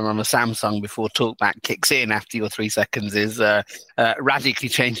might have done on a Samsung before TalkBack kicks in after your 3 seconds is radically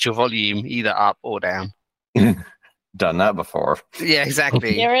change your volume either up or down. Done that before. Yeah,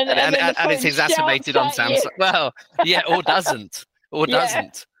 exactly. Yeah, and then the and it's phone exacerbated on shouts at you. Samsung. Well, yeah, or doesn't. Or Yeah.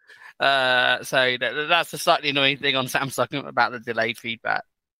 doesn't. So that's the slightly annoying thing on Samsung about the delayed feedback.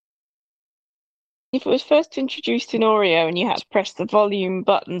 If it was first introduced in Oreo and you had to press the volume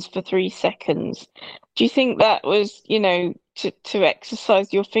buttons for 3 seconds, do you think that was, to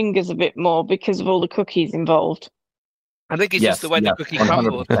exercise your fingers a bit more because of all the cookies involved? I think it's just the way the cookie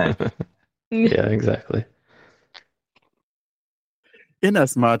crumbled. 100%. Yeah, exactly. In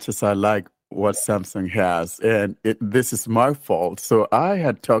as much as I like what Samsung has, and this is my fault. So I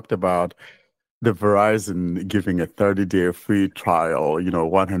had talked about the Verizon giving a 30-day free trial,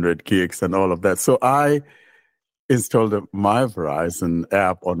 100 gigs and all of that. So I installed my Verizon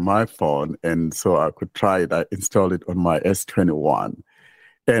app on my phone, and so I could try it. I installed it on my S21,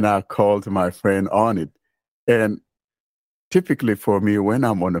 and I called my friend on it. And typically for me, when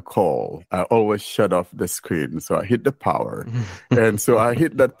I'm on a call, I always shut off the screen. So I hit the power. And so I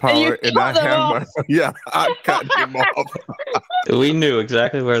hit that power and I hang my, I cut him off. We knew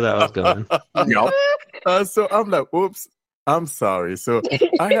exactly where that was going. So I'm like, oops, I'm sorry. So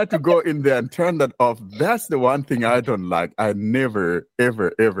I had to go in there and turn that off. That's the one thing I don't like. I never,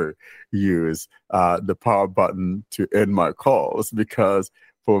 ever, ever use the power button to end my calls because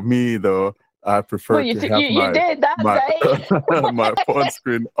for me, though, I prefer to have my phone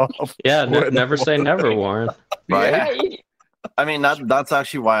screen off. Yeah, never say never, Warren. Right? Yeah. I mean, that's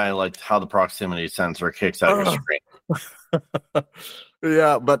actually why I liked how the proximity sensor kicks out your screen.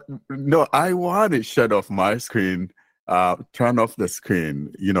 Yeah, but no, I want to shut off my screen, turn off the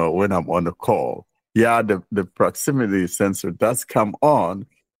screen, when I'm on the call. Yeah, the proximity sensor does come on,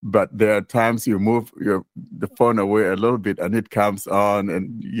 but there are times you move the phone away a little bit and it comes on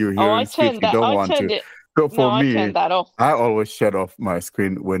and you hear speech you don't want to. So for me, I always shut off my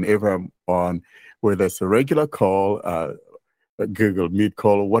screen whenever I'm on, whether it's a regular call, a Google Meet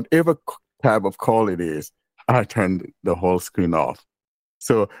call, whatever type of call it is, I turn the whole screen off.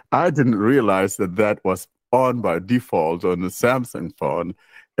 So I didn't realize that was on by default on the Samsung phone,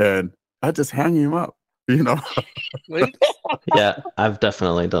 and I just hang him up, Yeah, I've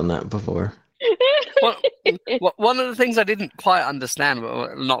definitely done that before. One of the things I didn't quite understand,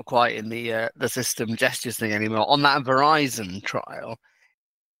 well, not quite in the system gestures thing anymore, on that Verizon trial,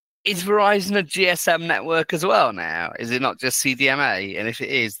 is Verizon a GSM network as well now? Is it not just CDMA? And if it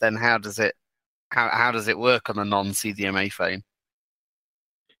is, then how does it work on a non-CDMA phone?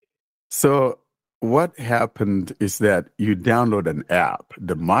 So what happened is that you download an app,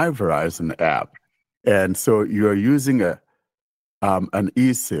 the My Verizon app, and so you're using an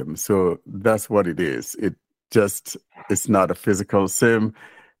eSIM. So that's what it is. It's not a physical SIM,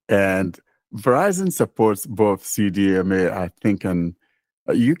 and Verizon supports both CDMA, I think, and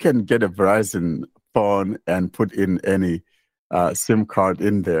you can get a Verizon phone and put in any SIM card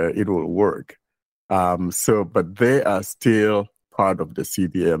in there; it will work. But they are still part of the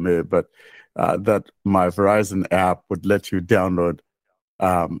CDMA, but that My Verizon app would let you download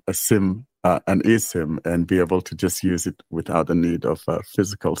a SIM, an eSIM, and be able to just use it without the need of a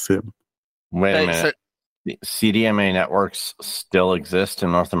physical SIM. Wait a minute. CDMA networks still exist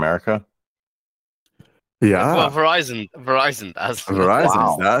in North America? Yeah. Well, Verizon does.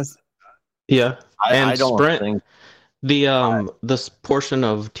 Verizon does. Yeah. I don't Sprint, think this portion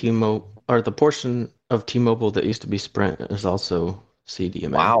of T-Mobile, or the portion of T-Mobile that used to be Sprint, is also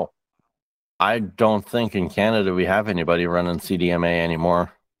CDMA. Wow. I don't think in Canada we have anybody running CDMA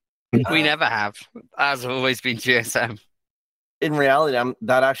anymore. We never have. Ours have always been GSM. In reality,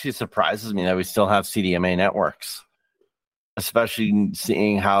 that actually surprises me that we still have CDMA networks, especially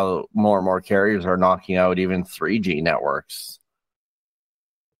seeing how more and more carriers are knocking out even 3G networks.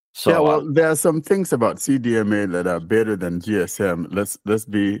 So, there are some things about CDMA that are better than GSM. Let's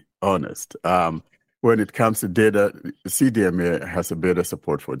be honest. When it comes to data, CDMA has a better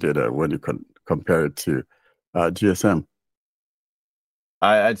support for data when you compare it to GSM.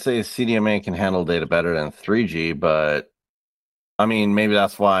 I'd say CDMA can handle data better than 3G, but I mean, maybe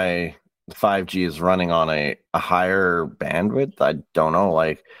that's why 5G is running on a higher bandwidth. I don't know.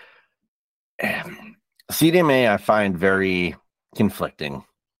 Like CDMA, I find very conflicting.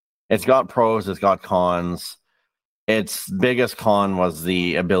 It's got pros, it's got cons. Its biggest con was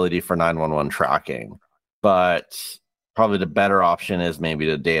the ability for 911 tracking, but probably the better option is maybe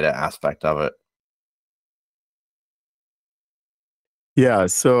the data aspect of it. Yeah,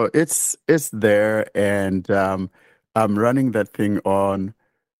 so it's there, and I'm running that thing on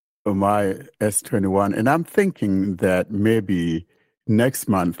my S21, and I'm thinking that maybe next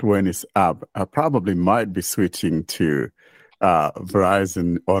month when it's up, I probably might be switching to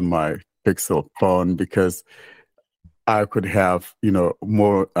Verizon on my Pixel phone because I could have,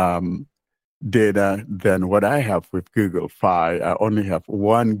 more data than what I have with Google Fi. I only have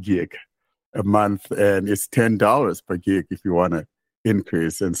 1 gig a month, and it's $10 per gig if you want to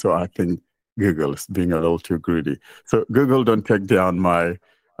increase. And so I think Google is being a little too greedy. So Google, don't take down my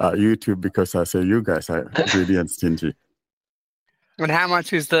YouTube because I say you guys are greedy and stingy. And how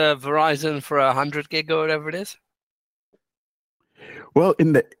much is the Verizon for 100 gig or whatever it is? Well,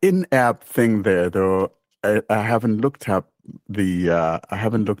 in the in-app thing there, though, I haven't looked up the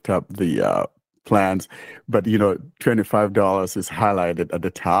plans, but $25 is highlighted at the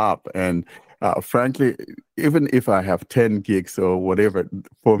top, and frankly, even if I have 10 gigs or whatever,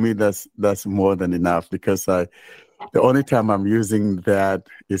 for me that's more than enough because the only time I'm using that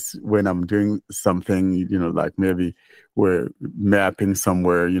is when I'm doing something, like maybe we're mapping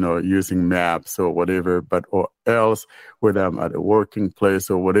somewhere, using maps or whatever, or else when I'm at a working place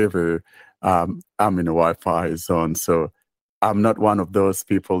or whatever, I'm in a Wi-Fi zone. So I'm not one of those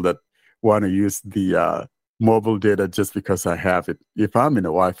people that want to use the mobile data just because I have it. If I'm in a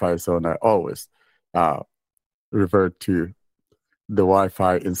Wi-Fi zone, I always revert to the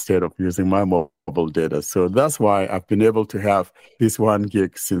Wi-Fi instead of using my mobile data. So that's why I've been able to have this 1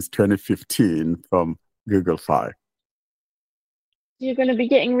 gig since 2015 from Google Fi. You're going to be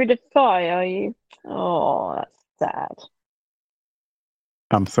getting rid of Fi, are you? Oh, that's sad.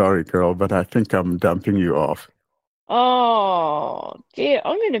 I'm sorry, girl, but I think I'm dumping you off. Oh, dear.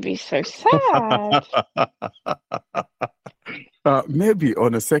 I'm going to be so sad. Maybe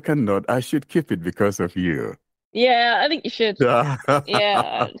on a second note, I should keep it because of you. Yeah, I think you should.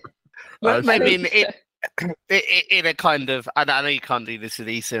 Yeah. Well, maybe in a kind of, I know you can't do this with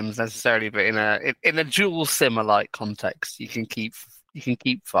eSIMs necessarily, but in a dual SIM-alike context, you can keep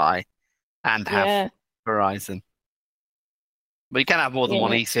Fi and have Verizon. But you can have more than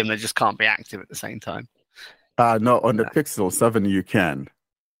one eSIM; they just can't be active at the same time. No, on the Pixel 7 you can.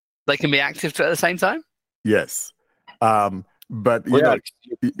 They can be active at the same time? Yes. But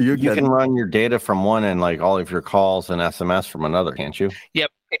you can run your data from one and like all of your calls and SMS from another, can't you? Yep.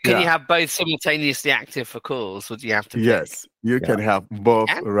 Can you have both simultaneously active for calls? Would you have to? Yes, you can have both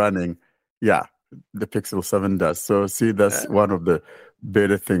running. Yeah, the Pixel 7 does. So see, that's one of the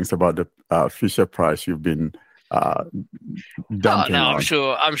better things about the Fisher Price you've been dumping on. I'm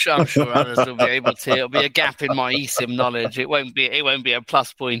sure others will be able to. It'll be a gap in my eSIM knowledge. It won't be a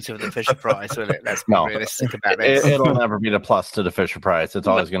plus point of the Fisher Price, will it? Let's be realistic about this. It'll never be the plus to the Fisher Price. It's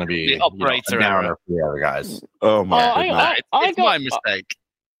always going to be the operator a downer for the other guys. Oh my goodness! It's my mistake.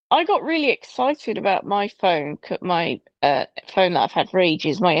 I got really excited about my phone, my phone that I've had for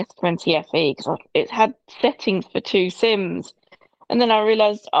ages, my S20 FE, because it had settings for 2 SIMs. And then I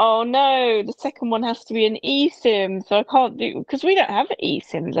realised, oh no, the second one has to be an eSIM, so I can't do, because we don't have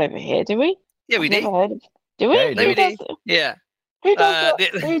eSIMs over here, do we? Yeah, we do. Do we? Yeah, we do. Yeah. Who does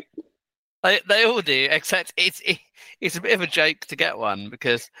that? They all do, except it's a bit of a joke to get one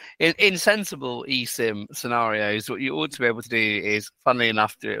because in sensible eSIM scenarios, what you ought to be able to do is, funnily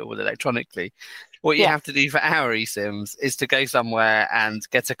enough, do it all electronically. What you have to do for our eSIMs is to go somewhere and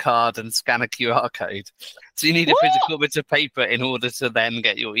get a card and scan a QR code. So you need a physical bit of paper in order to then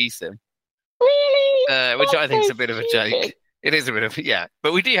get your eSIM. Really? Which I think is a bit of a joke. It is a bit of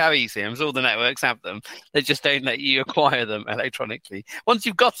but we do have eSIMs. All the networks have them. They just don't let you acquire them electronically. Once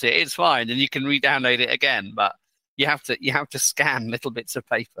you've got it, it's fine, and you can re-download it again. But you have to scan little bits of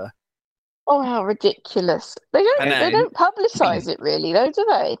paper. Oh, how ridiculous! They don't publicise it really, though, do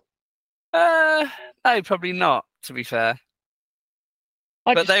they? No, probably not. To be fair,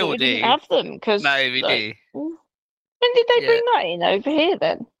 but they all do have them because no, we do. When did they bring that in over here?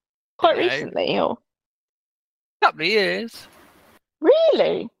 Then quite recently, or couple of years.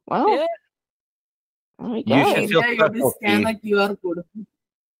 Really? Wow. Yeah. You should feel special. Scan a QR code.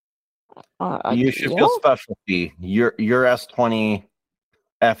 You should feel special. Your S20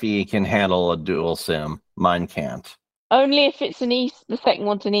 FE can handle a dual SIM. Mine can't. Only if it's the second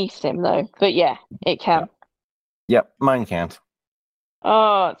one's an eSIM though. But yeah, it can. Yep, mine can't.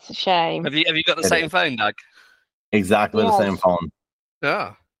 Oh, it's a shame. Have you got the It same is. phone, Doug? Exactly the Yes. same phone.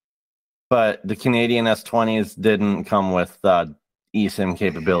 Yeah. But the Canadian S20s didn't come with eSIM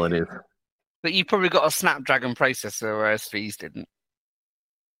capabilities. But you probably got a Snapdragon processor, whereas these didn't.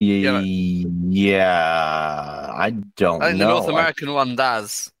 Yeah, I don't I think know. the North American one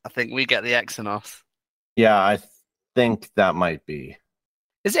does. I think we get the Exynos. Yeah, I think that might be.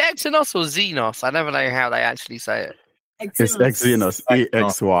 Is it Exynos or Xenos? I never know how they actually say it. It's Exynos,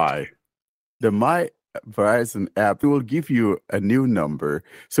 EXY. The My Verizon app will give you a new number,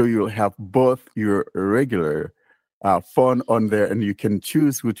 so you'll have both your regular phone on there, and you can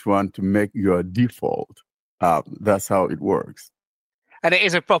choose which one to make your default. That's how it works. And it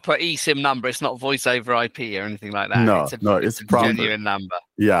is a proper eSIM number. It's not voice over IP or anything like that. No, it's a proper. genuine number.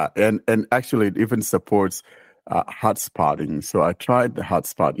 Yeah, and actually it even supports hotspotting. So I tried the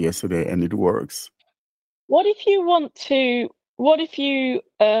hotspot yesterday, and it works. What if you,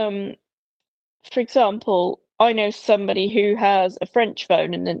 for example, I know somebody who has a French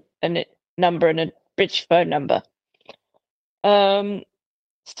phone and a number and a British phone number.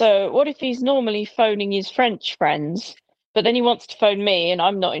 So what if he's normally phoning his French friends, but then he wants to phone me and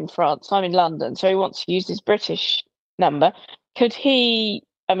I'm not in France, I'm in London, so he wants to use his British number. Could he,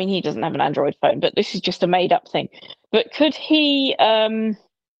 I mean, he doesn't have an Android phone, but this is just a made up thing. But could he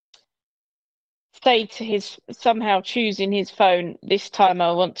say to somehow choose in his phone, this time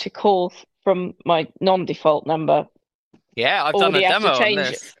I want to call from my non-default number? Yeah, I've done a demo on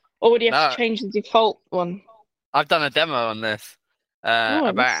this. Or would you have to change the default one? I've done a demo on this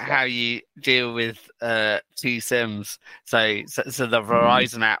about how you deal with two SIMs. So the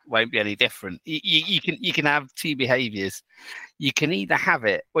Verizon app won't be any different. You can have two behaviors. You can either have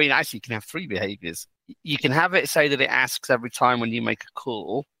it, well, you can have three behaviors. You can have it so that it asks every time when you make a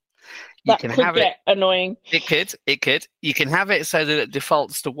call. That could get annoying. It could. You can have it so that it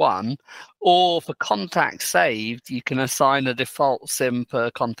defaults to 1, or for contacts saved, you can assign a default SIM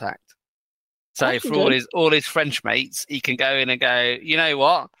per contact. So That's for good. all his French mates, he can go in and go, you know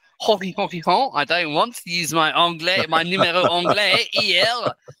what? Hockey, I don't want to use my anglais, my numéro anglais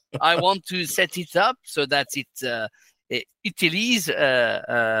hier. I want to set it up so that it utilises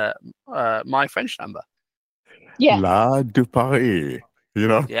my French number. Yeah. La de Paris. You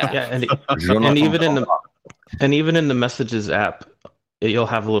know? Yeah. And even in the messages app, you'll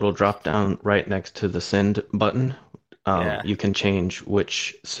have a little drop down right next to the send button. You can change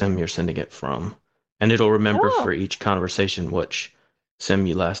which SIM you're sending it from, and it'll remember for each conversation which SIM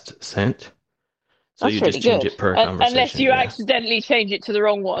you last sent. So that's you really just change good. it per conversation. Unless you accidentally change it to the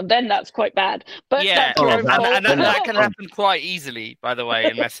wrong one, then that's quite bad. But yeah, that's your own fault. and that can happen quite easily, by the way,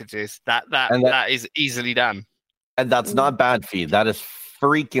 in messages. That is easily done. And that's not bad feed. That is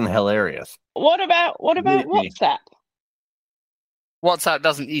freaking hilarious. What about WhatsApp? WhatsApp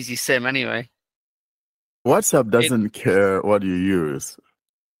doesn't use your SIM anyway. WhatsApp doesn't care what you use.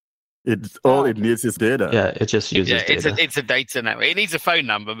 All it needs is data. Yeah, it just uses data. It's a data network. It needs a phone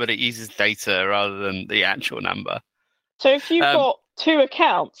number, but it uses data rather than the actual number. So if you've got two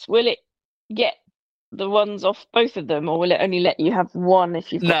accounts, will it get the ones off both of them, or will it only let you have one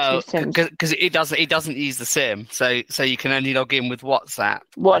if you've got two SIMs? Because it doesn't use the SIM, so you can only log in with WhatsApp.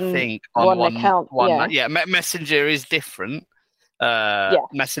 One account. Messenger is different.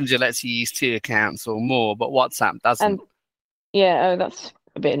 Messenger lets you use two accounts or more, but WhatsApp doesn't. That's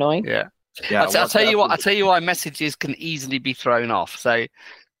a bit annoying. Yeah. I'll tell you why messages can easily be thrown off. So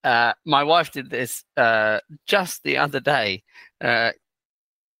my wife did this just the other day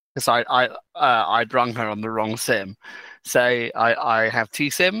because I'd rung her on the wrong SIM. So I have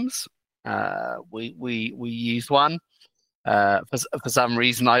two SIMs. We used one. For some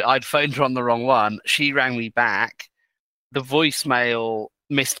reason I'd phoned her on the wrong one. She rang me back. The voicemail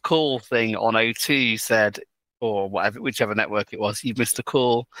missed call thing on O2 said, or whichever network it was, you missed a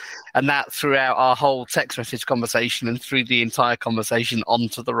call. And that threw out our whole text message conversation and threw the entire conversation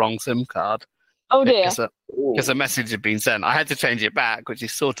onto the wrong SIM card. Oh dear. Because a message had been sent. I had to change it back, which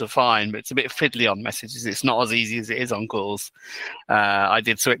is sort of fine, but it's a bit fiddly on messages. It's not as easy as it is on calls. I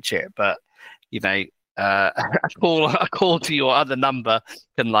did switch it, but, a call to your other number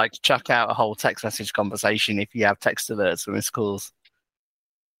can chuck out a whole text message conversation if you have text alerts for missed calls.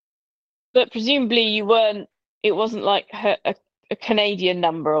 But presumably it wasn't like a Canadian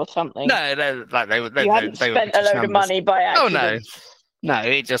number or something. No, they you hadn't spent a load of money by accident. Oh no,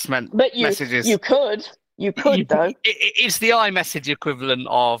 it just meant messages. You could though. It's the iMessage equivalent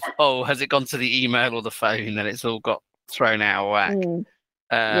of has it gone to the email or the phone, and it's all got thrown out of whack.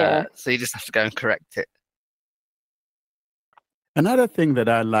 So you just have to go and correct it. Another thing that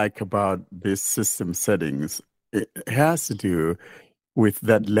I like about this system settings, it has to do with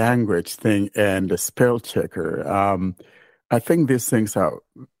that language thing and the spell checker. I think these things are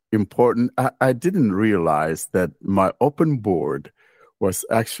important. I didn't realize that my open board was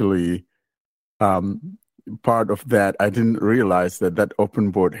actually part of that. I didn't realize that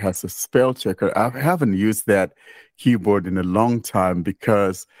open board has a spell checker. I haven't used that keyboard in a long time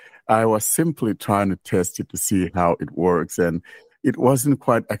because I was simply trying to test it to see how it works, and it wasn't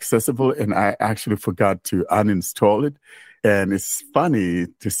quite accessible, and I actually forgot to uninstall it. And it's funny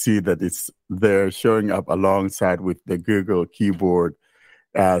to see that it's there showing up alongside with the Google keyboard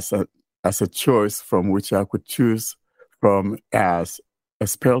as a choice from which I could choose from as a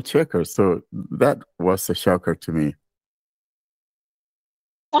spell checker. So that was a shocker to me.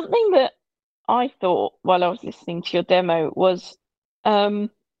 Something that I thought while I was listening to your demo was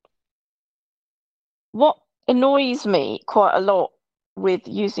what annoys me quite a lot with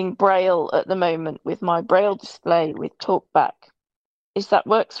using Braille at the moment with my Braille display with TalkBack is that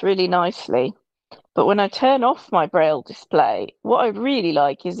works really nicely. But when I turn off my Braille display, what I really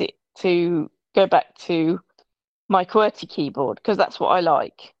like is it to go back to my QWERTY keyboard because that's what I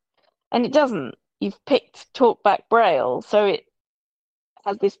like. And it doesn't. You've picked TalkBack Braille, so it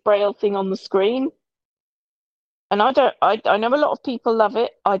has this Braille thing on the screen. And I know a lot of people love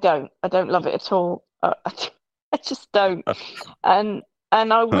it. I don't love it at all. I just don't. And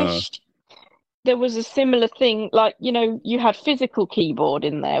I wished there was a similar thing, like, you know, you had physical keyboard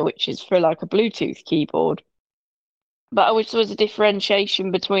in there, which is for like a Bluetooth keyboard. But I wish there was a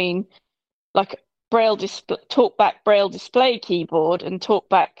differentiation between like TalkBack Braille display keyboard and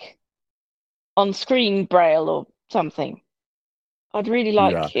TalkBack on screen Braille or something. I'd really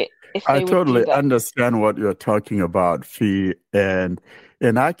like it if they I would totally do that. understand what you're talking about, Fee, and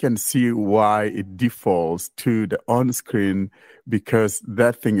I can see why it defaults to the on-screen because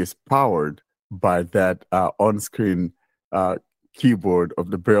that thing is powered by that on-screen keyboard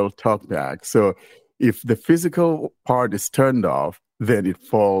of the Braille TalkBack. So if the physical part is turned off, then it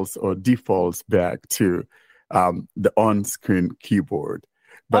falls or defaults back to the on-screen keyboard.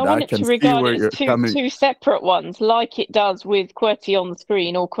 But I want it to regard it as two separate ones, like it does with QWERTY on the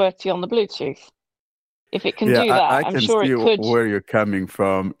screen or QWERTY on the Bluetooth. If it can do that, I'm sure it could. I can see where you're coming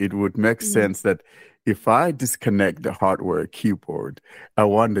from. It would make sense that if I disconnect the hardware keyboard, I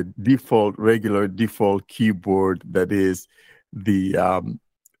want the regular default keyboard that is the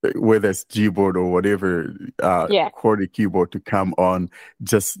whether it's Gboard or whatever QWERTY keyboard to come on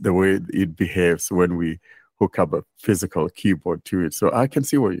just the way it behaves when we hook up a physical keyboard to it. So I can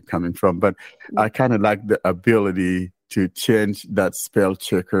see where you're coming from, but I kind of like the ability to change that spell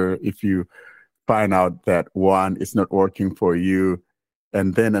checker if you find out that one is not working for you.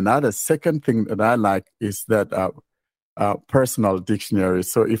 And then another second thing that I like is that personal dictionary.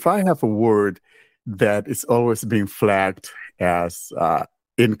 So if I have a word that is always being flagged as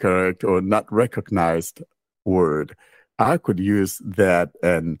incorrect or not recognized word, I could use that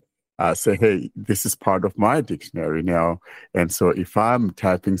and say, hey, this is part of my dictionary now. And so if I'm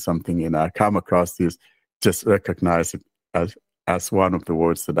typing something and I come across this, just recognize it as one of the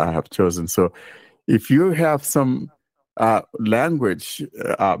words that I have chosen. So if you have some language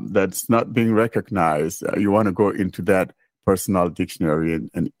that's not being recognized, you want to go into that personal dictionary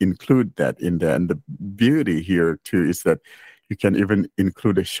and include that in there. And the beauty here, too, is that you can even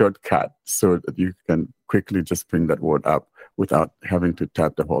include a shortcut so that you can quickly just bring that word up without having to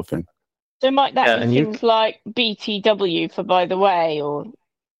type the whole thing. So might that be things like BTW for by the way, or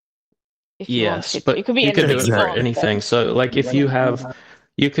if you wanted. But it could be you could do it for font, anything. So like if you have,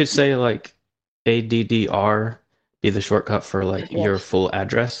 you could say like ADDR be the shortcut for like your full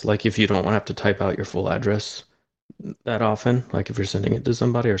address. Like if you don't want to have to type out your full address that often, like if you're sending it to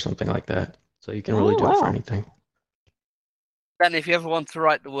somebody or something like that. So you can really do it for anything. Then if you ever want to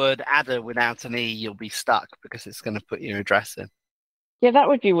write the word adder without an E, you'll be stuck because it's going to put your address in. Yeah, that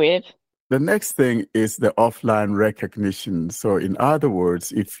would be weird. The next thing is the offline recognition. So in other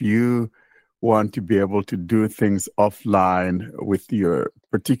words, if you want to be able to do things offline with your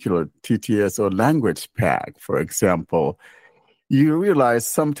particular TTS or language pack, for example, you realize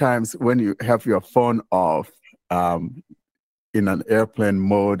sometimes when you have your phone off in an airplane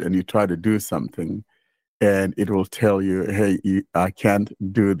mode and you try to do something, and it will tell you, hey, I can't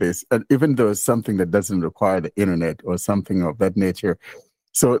do this. And even though it's something that doesn't require the internet or something of that nature.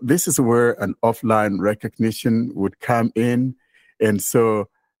 So this is where an offline recognition would come in. And so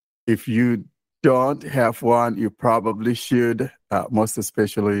if you don't have one, you probably should, most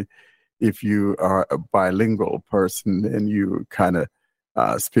especially if you are a bilingual person and you kind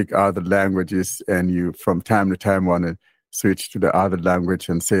of speak other languages and you from time to time want to switch to the other language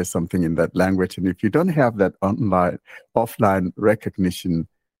and say something in that language. And if you don't have that offline recognition,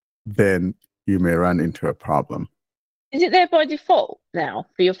 then you may run into a problem. Is it there by default now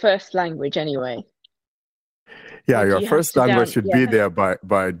for your first language anyway? Yeah, Or do your you have first to language should be yeah. there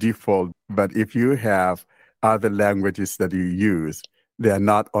by default. But if you have other languages that you use, they are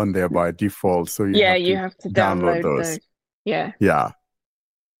not on there by default. So you have to download those. Yeah. Yeah.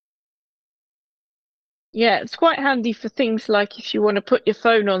 Yeah, it's quite handy for things like if you want to put your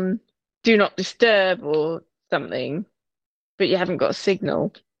phone on Do Not Disturb or something, but you haven't got a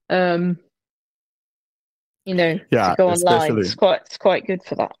signal. Yeah, to go online. especially It's quite good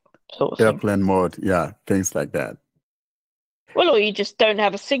for that sort of thing. airplane mode. Yeah, things like that. Well, or you just don't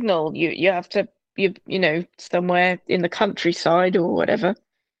have a signal. You have to somewhere in the countryside or whatever.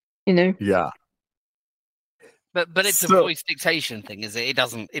 Yeah. But it's a So- voice dictation thing, is it? It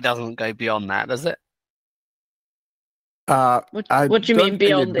doesn't go beyond that, does it? What do you don't mean think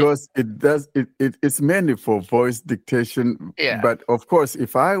beyond it? It's mainly for voice dictation. Yeah. But of course,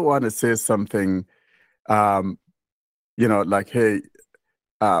 if I want to say something, like, hey,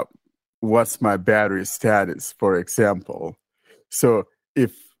 what's my battery status, for example. So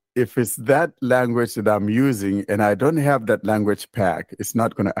if it's that language that I'm using and I don't have that language pack, it's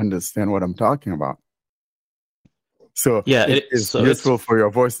not going to understand what I'm talking about. So Yeah, it's useful for your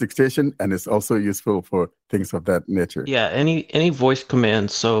voice dictation, and it's also useful for things of that nature. Yeah, any voice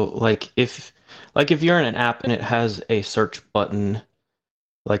command. So like if you're in an app and it has a search button,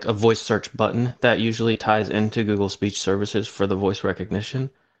 like a voice search button, that usually ties into Google Speech Services for the voice recognition.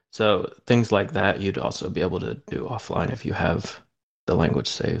 So things like that you'd also be able to do offline if you have the language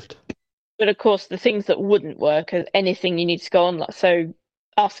saved. But of course, the things that wouldn't work are anything you need to go on. So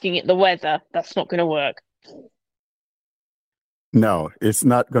asking it the weather, that's not going to work. No, it's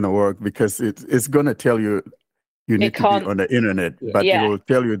not going to work because it's going to tell you need to be on the internet, but it will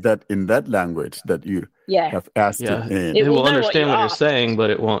tell you that in that language that you have asked it in. It will know understand what you're asked, saying, but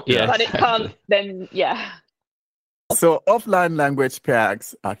it won't. Yeah, but exactly. it can't. Then So offline language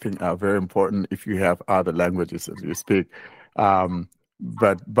packs, I think, are very important if you have other languages that you speak.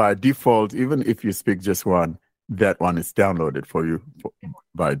 But by default, even if you speak just one, that one is downloaded for you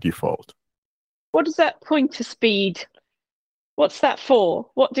by default. What is that pointer speed? What's that for?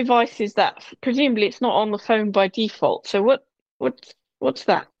 What device is that? Presumably, it's not on the phone by default. So what's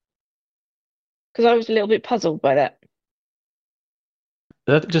that? Because I was a little bit puzzled by that.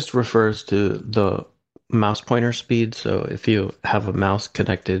 That just refers to the mouse pointer speed. So if you have a mouse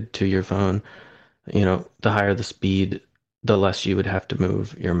connected to your phone, the higher the speed, the less you would have to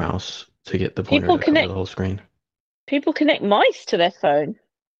move your mouse to get the pointer to cover the whole screen. People connect mice to their phone.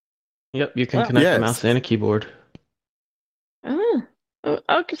 Yep, you can connect a mouse and a keyboard.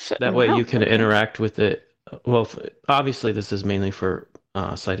 That way you can interact with it. Well, obviously this is mainly for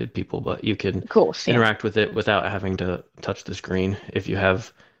sighted people, but you can interact with it without having to touch the screen. If you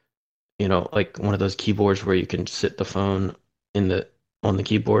have, like one of those keyboards where you can sit the phone on the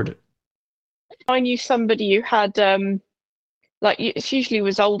keyboard. I knew somebody who had it usually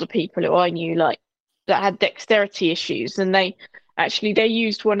was older people who I knew that had dexterity issues, and they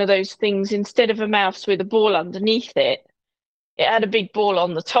used one of those things instead of a mouse with a ball underneath it. It had a big ball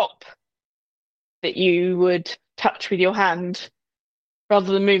on the top that you would touch with your hand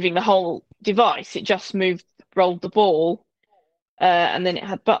rather than moving the whole device. It just rolled the ball, and then it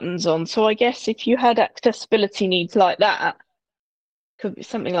had buttons on. So I guess if you had accessibility needs like that, could be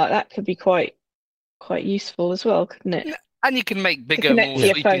something like that could be quite useful as well, couldn't it? And you can make bigger, more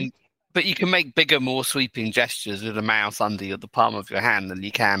sweeping. But you can make bigger, more sweeping gestures with a mouse under the palm of your hand than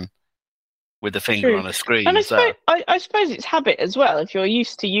you can with a finger on a screen. And I suppose it's habit as well. If you're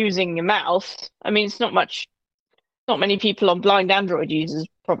used to using your mouse, I mean, it's not many people on blind Android users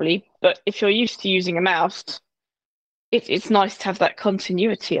probably, but if you're used to using a mouse, it's nice to have that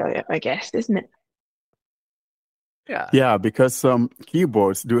continuity, I guess, isn't it? Yeah, because some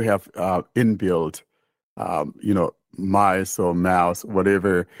keyboards do have inbuilt, mice or mouse,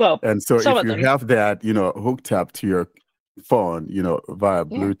 whatever. Well, and so if you have that, hooked up to your phone, via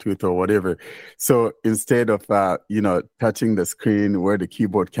Bluetooth or whatever. So instead of, touching the screen where the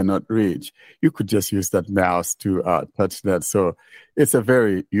keyboard cannot reach, you could just use that mouse to touch that. So it's a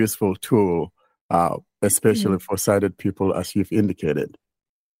very useful tool, especially for sighted people, as you've indicated.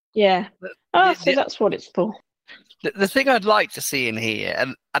 Yeah. So that's what it's for. The thing I'd like to see in here,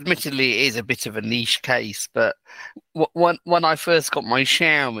 and admittedly it is a bit of a niche case, but when I first got my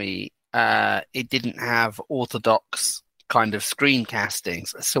Xiaomi, it didn't have orthodox kind of screencastings.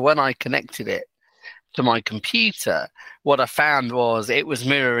 So when I connected it to my computer, what I found was it was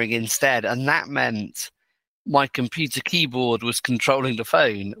mirroring instead, and that meant my computer keyboard was controlling the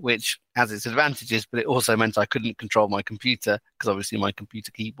phone, which has its advantages, but it also meant I couldn't control my computer because obviously my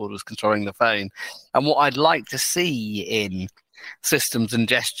computer keyboard was controlling the phone. And what I'd like to see in systems and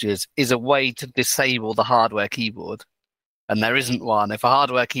gestures is a way to disable the hardware keyboard. And there isn't one. If a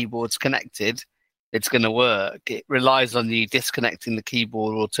hardware keyboard's connected, it's going to work. It relies on you disconnecting the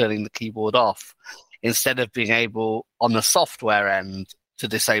keyboard or turning the keyboard off instead of being able on the software end to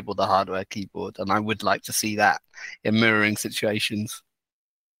disable the hardware keyboard. And I would like to see that in mirroring situations.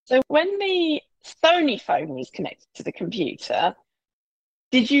 So when the Sony phone was connected to the computer,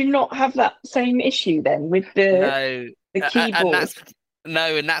 did you not have that same issue then with the keyboard?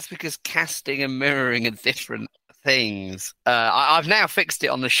 And that's because casting and mirroring are different things. I've now fixed it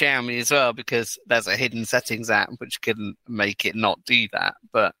on the Xiaomi as well because there's a hidden settings app which can make it not do that.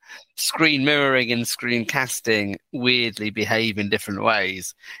 But screen mirroring and screen casting weirdly behave in different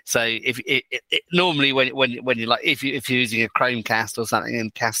ways. So if normally when you like if you're using a Chromecast or something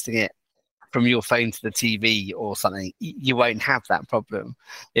and casting it from your phone to the TV or something, you won't have that problem.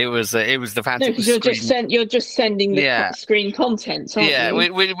 It was the fact because you're just sending the screen content, aren't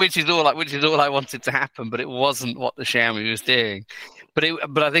you? Which is all I wanted to happen, but it wasn't what the Xiaomi was doing.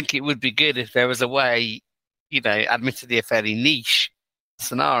 But I think it would be good if there was a way, admittedly a fairly niche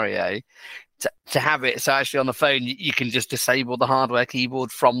scenario, to have it so actually on the phone you can just disable the hardware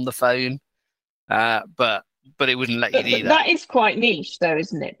keyboard from the phone, but it wouldn't let you do that. That is quite niche, though,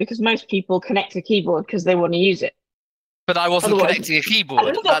 isn't it? Because most people connect a keyboard because they want to use it. But I wasn't connecting a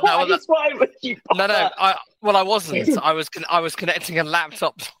keyboard. Why would you? I wasn't. I was connecting a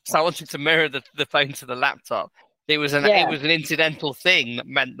laptop, so I wanted to mirror the phone to the laptop. It was an incidental thing that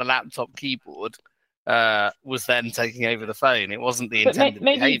meant the laptop keyboard was then taking over the phone. It wasn't the intended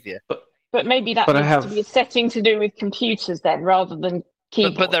behavior. But maybe that needs to be a setting to do with computers then, rather than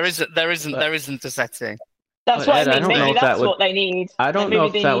keyboards. But there isn't a setting. That's what I mean. Maybe that's what they need. I don't know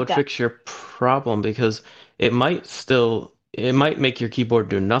if that would fix your problem because it might make your keyboard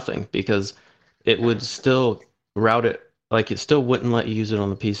do nothing because it would still route it. Like it still wouldn't let you use it on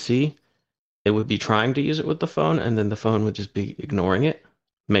the PC. It would be trying to use it with the phone, and then the phone would just be ignoring it.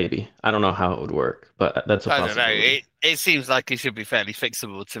 Maybe. I don't know how it would work, but that's a possibility. I don't know. It seems like it should be fairly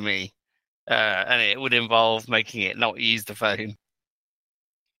fixable to me, and it would involve making it not use the phone.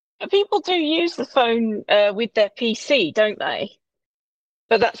 People do use the phone with their PC, don't they?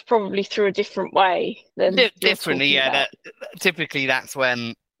 But that's probably through a different way than differently. Yeah, typically that's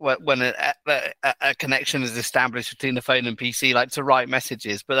when a connection is established between the phone and PC, like to write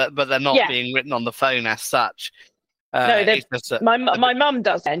messages, but they're not being written on the phone as such. My mum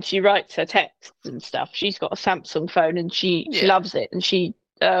does, and she writes her texts and stuff. She's got a Samsung phone, and she loves it, and she's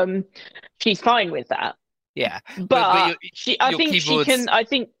fine with that. Yeah, but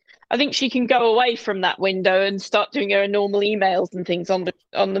I think she can go away from that window and start doing her normal emails and things on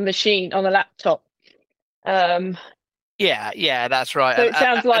the machine, on the laptop. Yeah, that's right. So it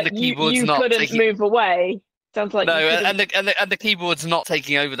sounds like you couldn't move away. Sounds like and the keyboard's not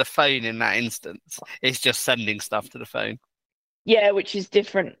taking over the phone in that instance. It's just sending stuff to the phone. Yeah, which is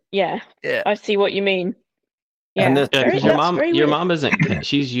different. Yeah. I see what you mean. Yeah, because your mom isn't.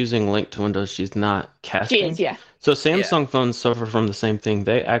 She's using Link to Windows. She's not casting. She is, yeah. So Samsung phones suffer from the same thing.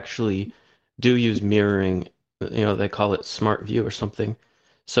 They actually do use mirroring. They call it Smart View or something.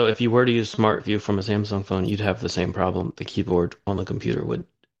 So if you were to use Smart View from a Samsung phone, you'd have the same problem. The keyboard on the computer would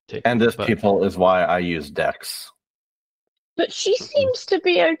take. And this, people, is why I use Dex. But she seems to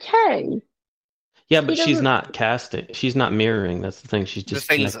be okay. Yeah, but she's not casting. She's not mirroring. That's the thing. She's just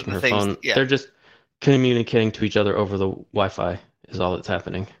connecting her phone. Yeah. They're just communicating to each other over the Wi-Fi is all that's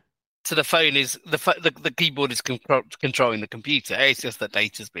happening. So the phone is the keyboard is controlling the computer. It's just that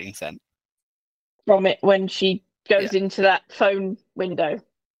data's being sent from it when she goes into that phone window.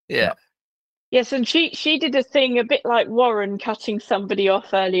 Yeah. Yes, and she did a thing a bit like Warren cutting somebody off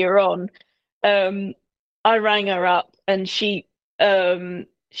earlier on. I rang her up and she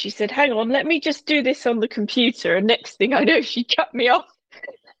said, "Hang on, let me just do this on the computer." And next thing I know, she cut me off.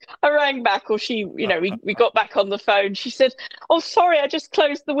 I rang back, or we got back on the phone. She said, "Oh, sorry, I just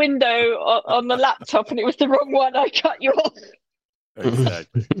closed the window on the laptop and it was the wrong one. I cut you off."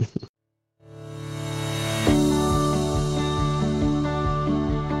 Exactly.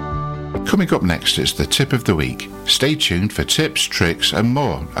 Coming up next is the tip of the week. Stay tuned for tips, tricks, and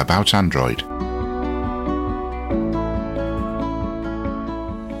more about Android.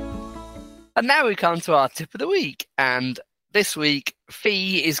 And now we come to our tip of the week, and this week,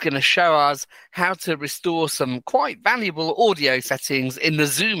 Fee is going to show us how to restore some quite valuable audio settings in the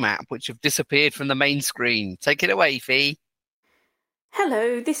Zoom app, which have disappeared from the main screen. Take it away, Fee.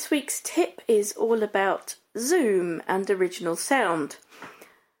 Hello, this week's tip is all about Zoom and original sound.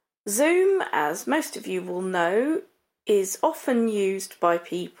 Zoom, as most of you will know, is often used by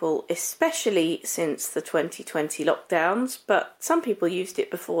people, especially since the 2020 lockdowns, but some people used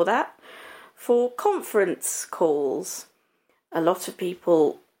it before that, for conference calls. A lot of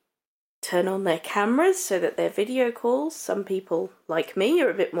people turn on their cameras so that they're video calls. Some people, like me, are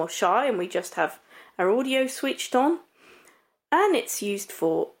a bit more shy and we just have our audio switched on. And it's used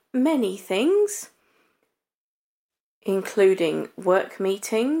for many things, including work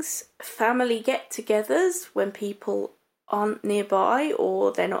meetings, family get-togethers when people aren't nearby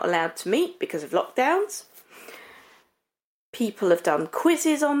or they're not allowed to meet because of lockdowns. People have done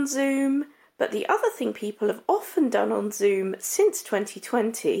quizzes on Zoom, but the other thing people have often done on Zoom since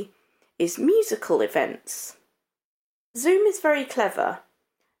 2020 is musical events. Zoom is very clever.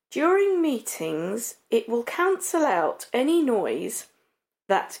 During meetings, it will cancel out any noise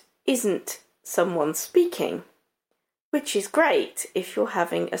that isn't someone speaking, which is great if you're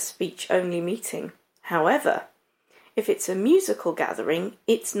having a speech-only meeting. However, if it's a musical gathering,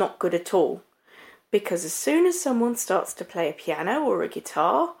 it's not good at all, because as soon as someone starts to play a piano or a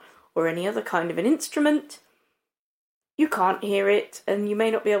guitar or any other kind of an instrument, you can't hear it, and you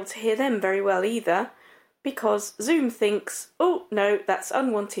may not be able to hear them very well either, because Zoom thinks, oh no, that's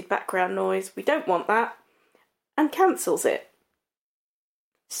unwanted background noise, we don't want that, and cancels it.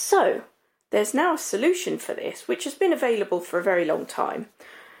 So, there's now a solution for this, which has been available for a very long time,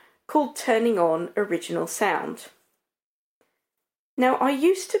 called turning on original sound. Now, I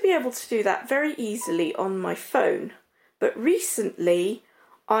used to be able to do that very easily on my phone, but recently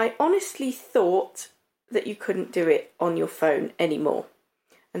I honestly thought that you couldn't do it on your phone anymore.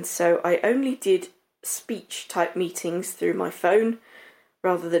 And so I only did speech type meetings through my phone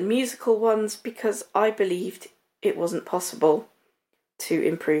rather than musical ones because I believed it wasn't possible to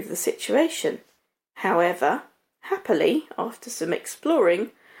improve the situation. However, happily, after some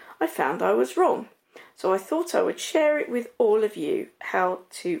exploring, I found I was wrong. So I thought I would share it with all of you how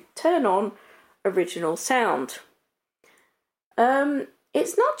to turn on original sound.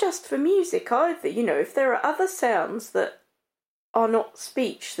 It's not just for music either. You know, if there are other sounds that are not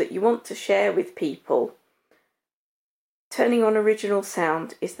speech that you want to share with people, turning on original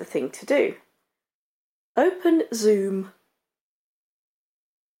sound is the thing to do. Open Zoom.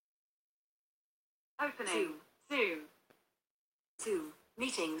 Opening. Zoom.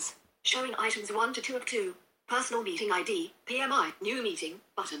 Meetings. Showing items 1 to 2 of 2. Personal meeting ID. PMI. New meeting.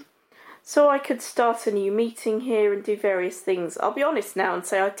 Button. So I could start a new meeting here and do various things. I'll be honest now and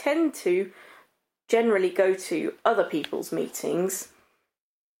say I tend to generally go to other people's meetings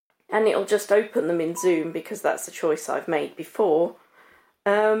and it'll just open them in Zoom because that's the choice I've made before.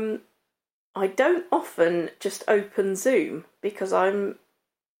 I don't often just open Zoom because I'm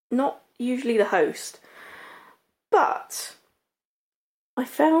not usually the host. But I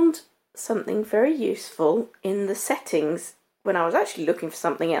found something very useful in the settings when I was actually looking for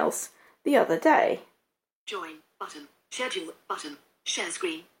something else the other day. Join button. Schedule button. Share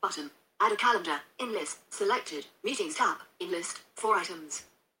screen button. Add a calendar. In list. Selected. Meetings tab. In list. 4 items.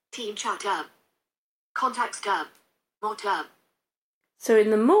 Team chat tab. Contacts tab. More tab. So in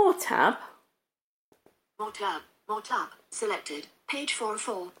the More tab. More tab. More tab. Selected. Page 4 of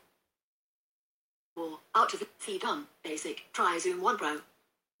 4. More. Out of feed on. Basic. Try Zoom One Pro.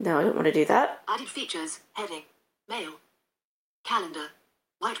 No, I don't want to do that. Added features. Heading. Mail. Calendar.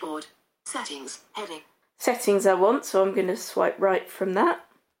 Whiteboard. Settings. Heading. Settings I want, so I'm going to swipe right from that.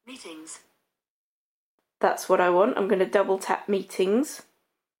 Meetings. That's what I want. I'm going to double tap Meetings.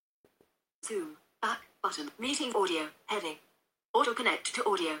 Zoom. Back button. Meeting audio. Heading. Auto connect to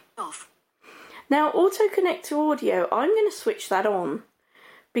audio. Off. Now, auto connect to audio, I'm going to switch that on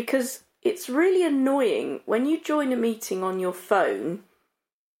because it's really annoying when you join a meeting on your phone.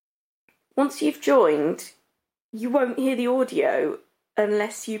 Once you've joined, you won't hear the audio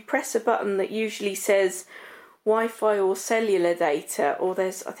unless you press a button that usually says Wi-Fi or cellular data, or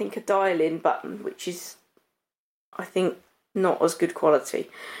there's, I think, a dial-in button, which is, I think, not as good quality.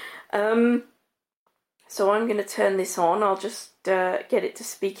 So I'm going to turn this on. I'll just get it to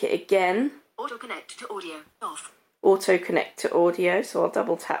speak it again. Auto connect to audio. Off. Auto connect to audio, so I'll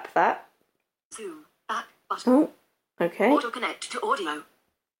double tap that. Zoom. Back button. Oh, okay. Auto connect to audio.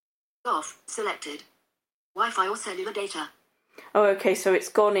 Off. Selected. Wi-Fi or cellular data. Oh, okay, so it's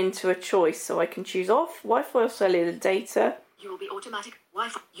gone into a choice, so I can choose off Wi-Fi or cellular data. You will be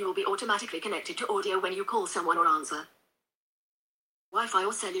automatically connected to audio when you call someone or answer. Wi-Fi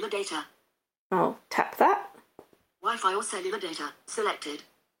or cellular data. I'll tap that. Wi-Fi or cellular data. Selected.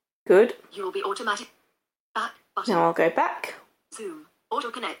 Good. You will be automatic. Back button. Now I'll go back. Zoom.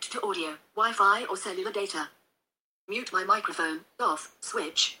 Auto-connect to audio, Wi-Fi or cellular data. Mute my microphone, off,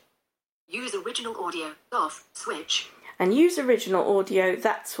 switch. Use original audio, off, switch. And use original audio,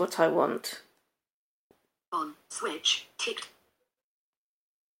 that's what I want. On, switch, ticked.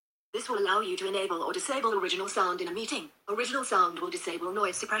 This will allow you to enable or disable original sound in a meeting. Original sound will disable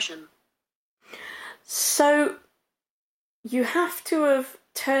noise suppression. So, you have to have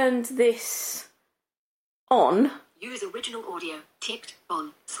turned this on. Use original audio, ticked,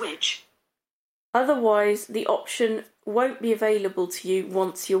 on, switch. Otherwise, the option won't be available to you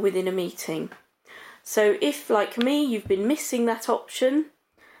once you're within a meeting. So if, like me, you've been missing that option,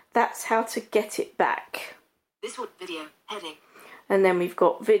 that's how to get it back. This would video, heading. And then we've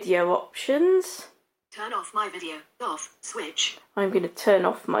got video options. Turn off my video, off, switch. I'm going to turn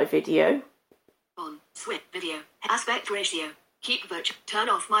off my video. On, switch, video, aspect ratio. Keep virtual, turn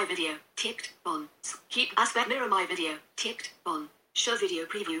off my video, ticked, on. Keep aspect mirror my video, ticked, on. Show video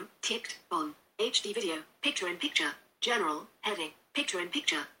preview, ticked, on. HD video, picture in picture, general, heading, picture in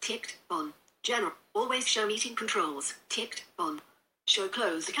picture, ticked, on. General, always show meeting controls, ticked, on. Show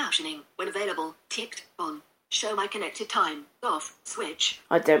closed captioning, when available, ticked, on. Show my connected time, off, switch.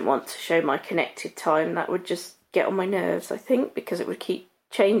 I don't want to show my connected time, that would just get on my nerves, I think, because it would keep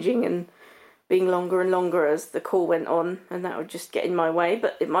changing and being longer and longer as the call went on, and that would just get in my way,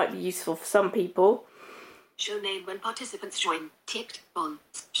 but it might be useful for some people. Show name when participants join, ticked, on.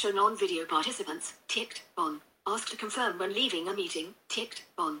 Show non-video participants, ticked, on. Ask to confirm when leaving a meeting, ticked,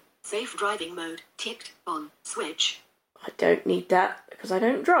 on. Safe driving mode, ticked, on. Switch. I don't need that because I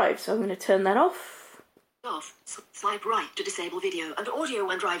don't drive, so I'm going to turn that off. Off. Swipe right to disable video and audio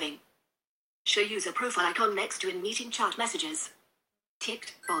when driving. Show user profile icon next to in-meeting chat messages.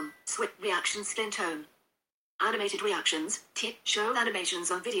 Ticked, on. Switch reaction skin tone. Animated reactions, tick. Show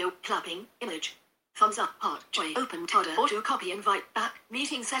animations on video, clapping, image. Thumbs up, heart, joy, open, Tada, auto copy, invite, back,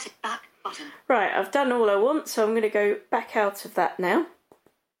 meeting setting, back, button. Right, I've done all I want, so I'm going to go back out of that now.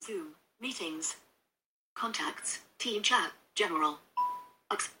 Zoom, meetings. Contacts, team chat, general.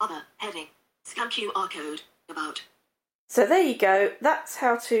 Other, heading. Scan QR code, about. So there you go, that's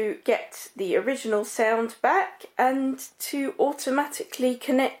how to get the original sound back and to automatically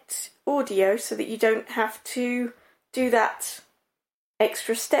connect audio so that you don't have to do that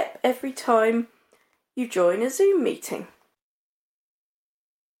extra step every time you join a Zoom meeting.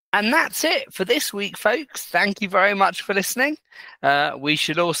 And that's it for this week, folks. Thank you very much for listening. We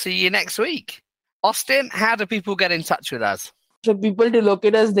should all see you next week. Austin, how do people get in touch with us? For people to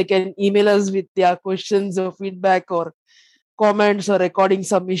locate us, they can email us with their questions or feedback or comments or recording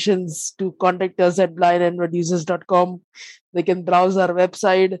submissions to contact us at blindandroidusers.com. They can browse our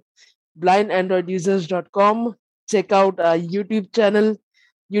website, blindandroidusers.com. Check out our YouTube channel,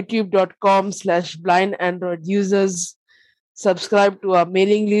 youtube.com/blindandroidusers. Subscribe to our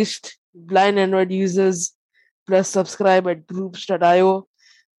mailing list, Blind Android Users, plus subscribe at groups.io.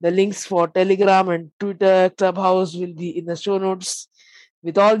 The links for Telegram and Twitter, Clubhouse will be in the show notes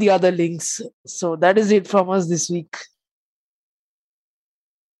with all the other links. So that is it from us this week.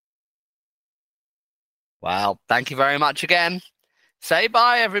 Well, thank you very much again. Say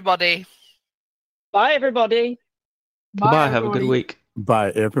bye, everybody. Bye, everybody. Goodbye. Have a good week. Bye,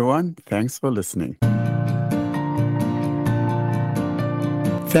 everyone. Thanks for listening.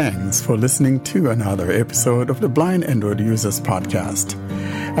 Thanks for listening to another episode of the Blind Android Users Podcast.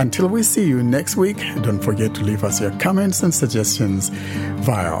 Until we see you next week, don't forget to leave us your comments and suggestions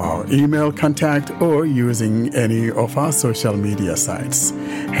via our email contact or using any of our social media sites.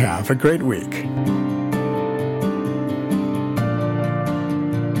 Have a great week.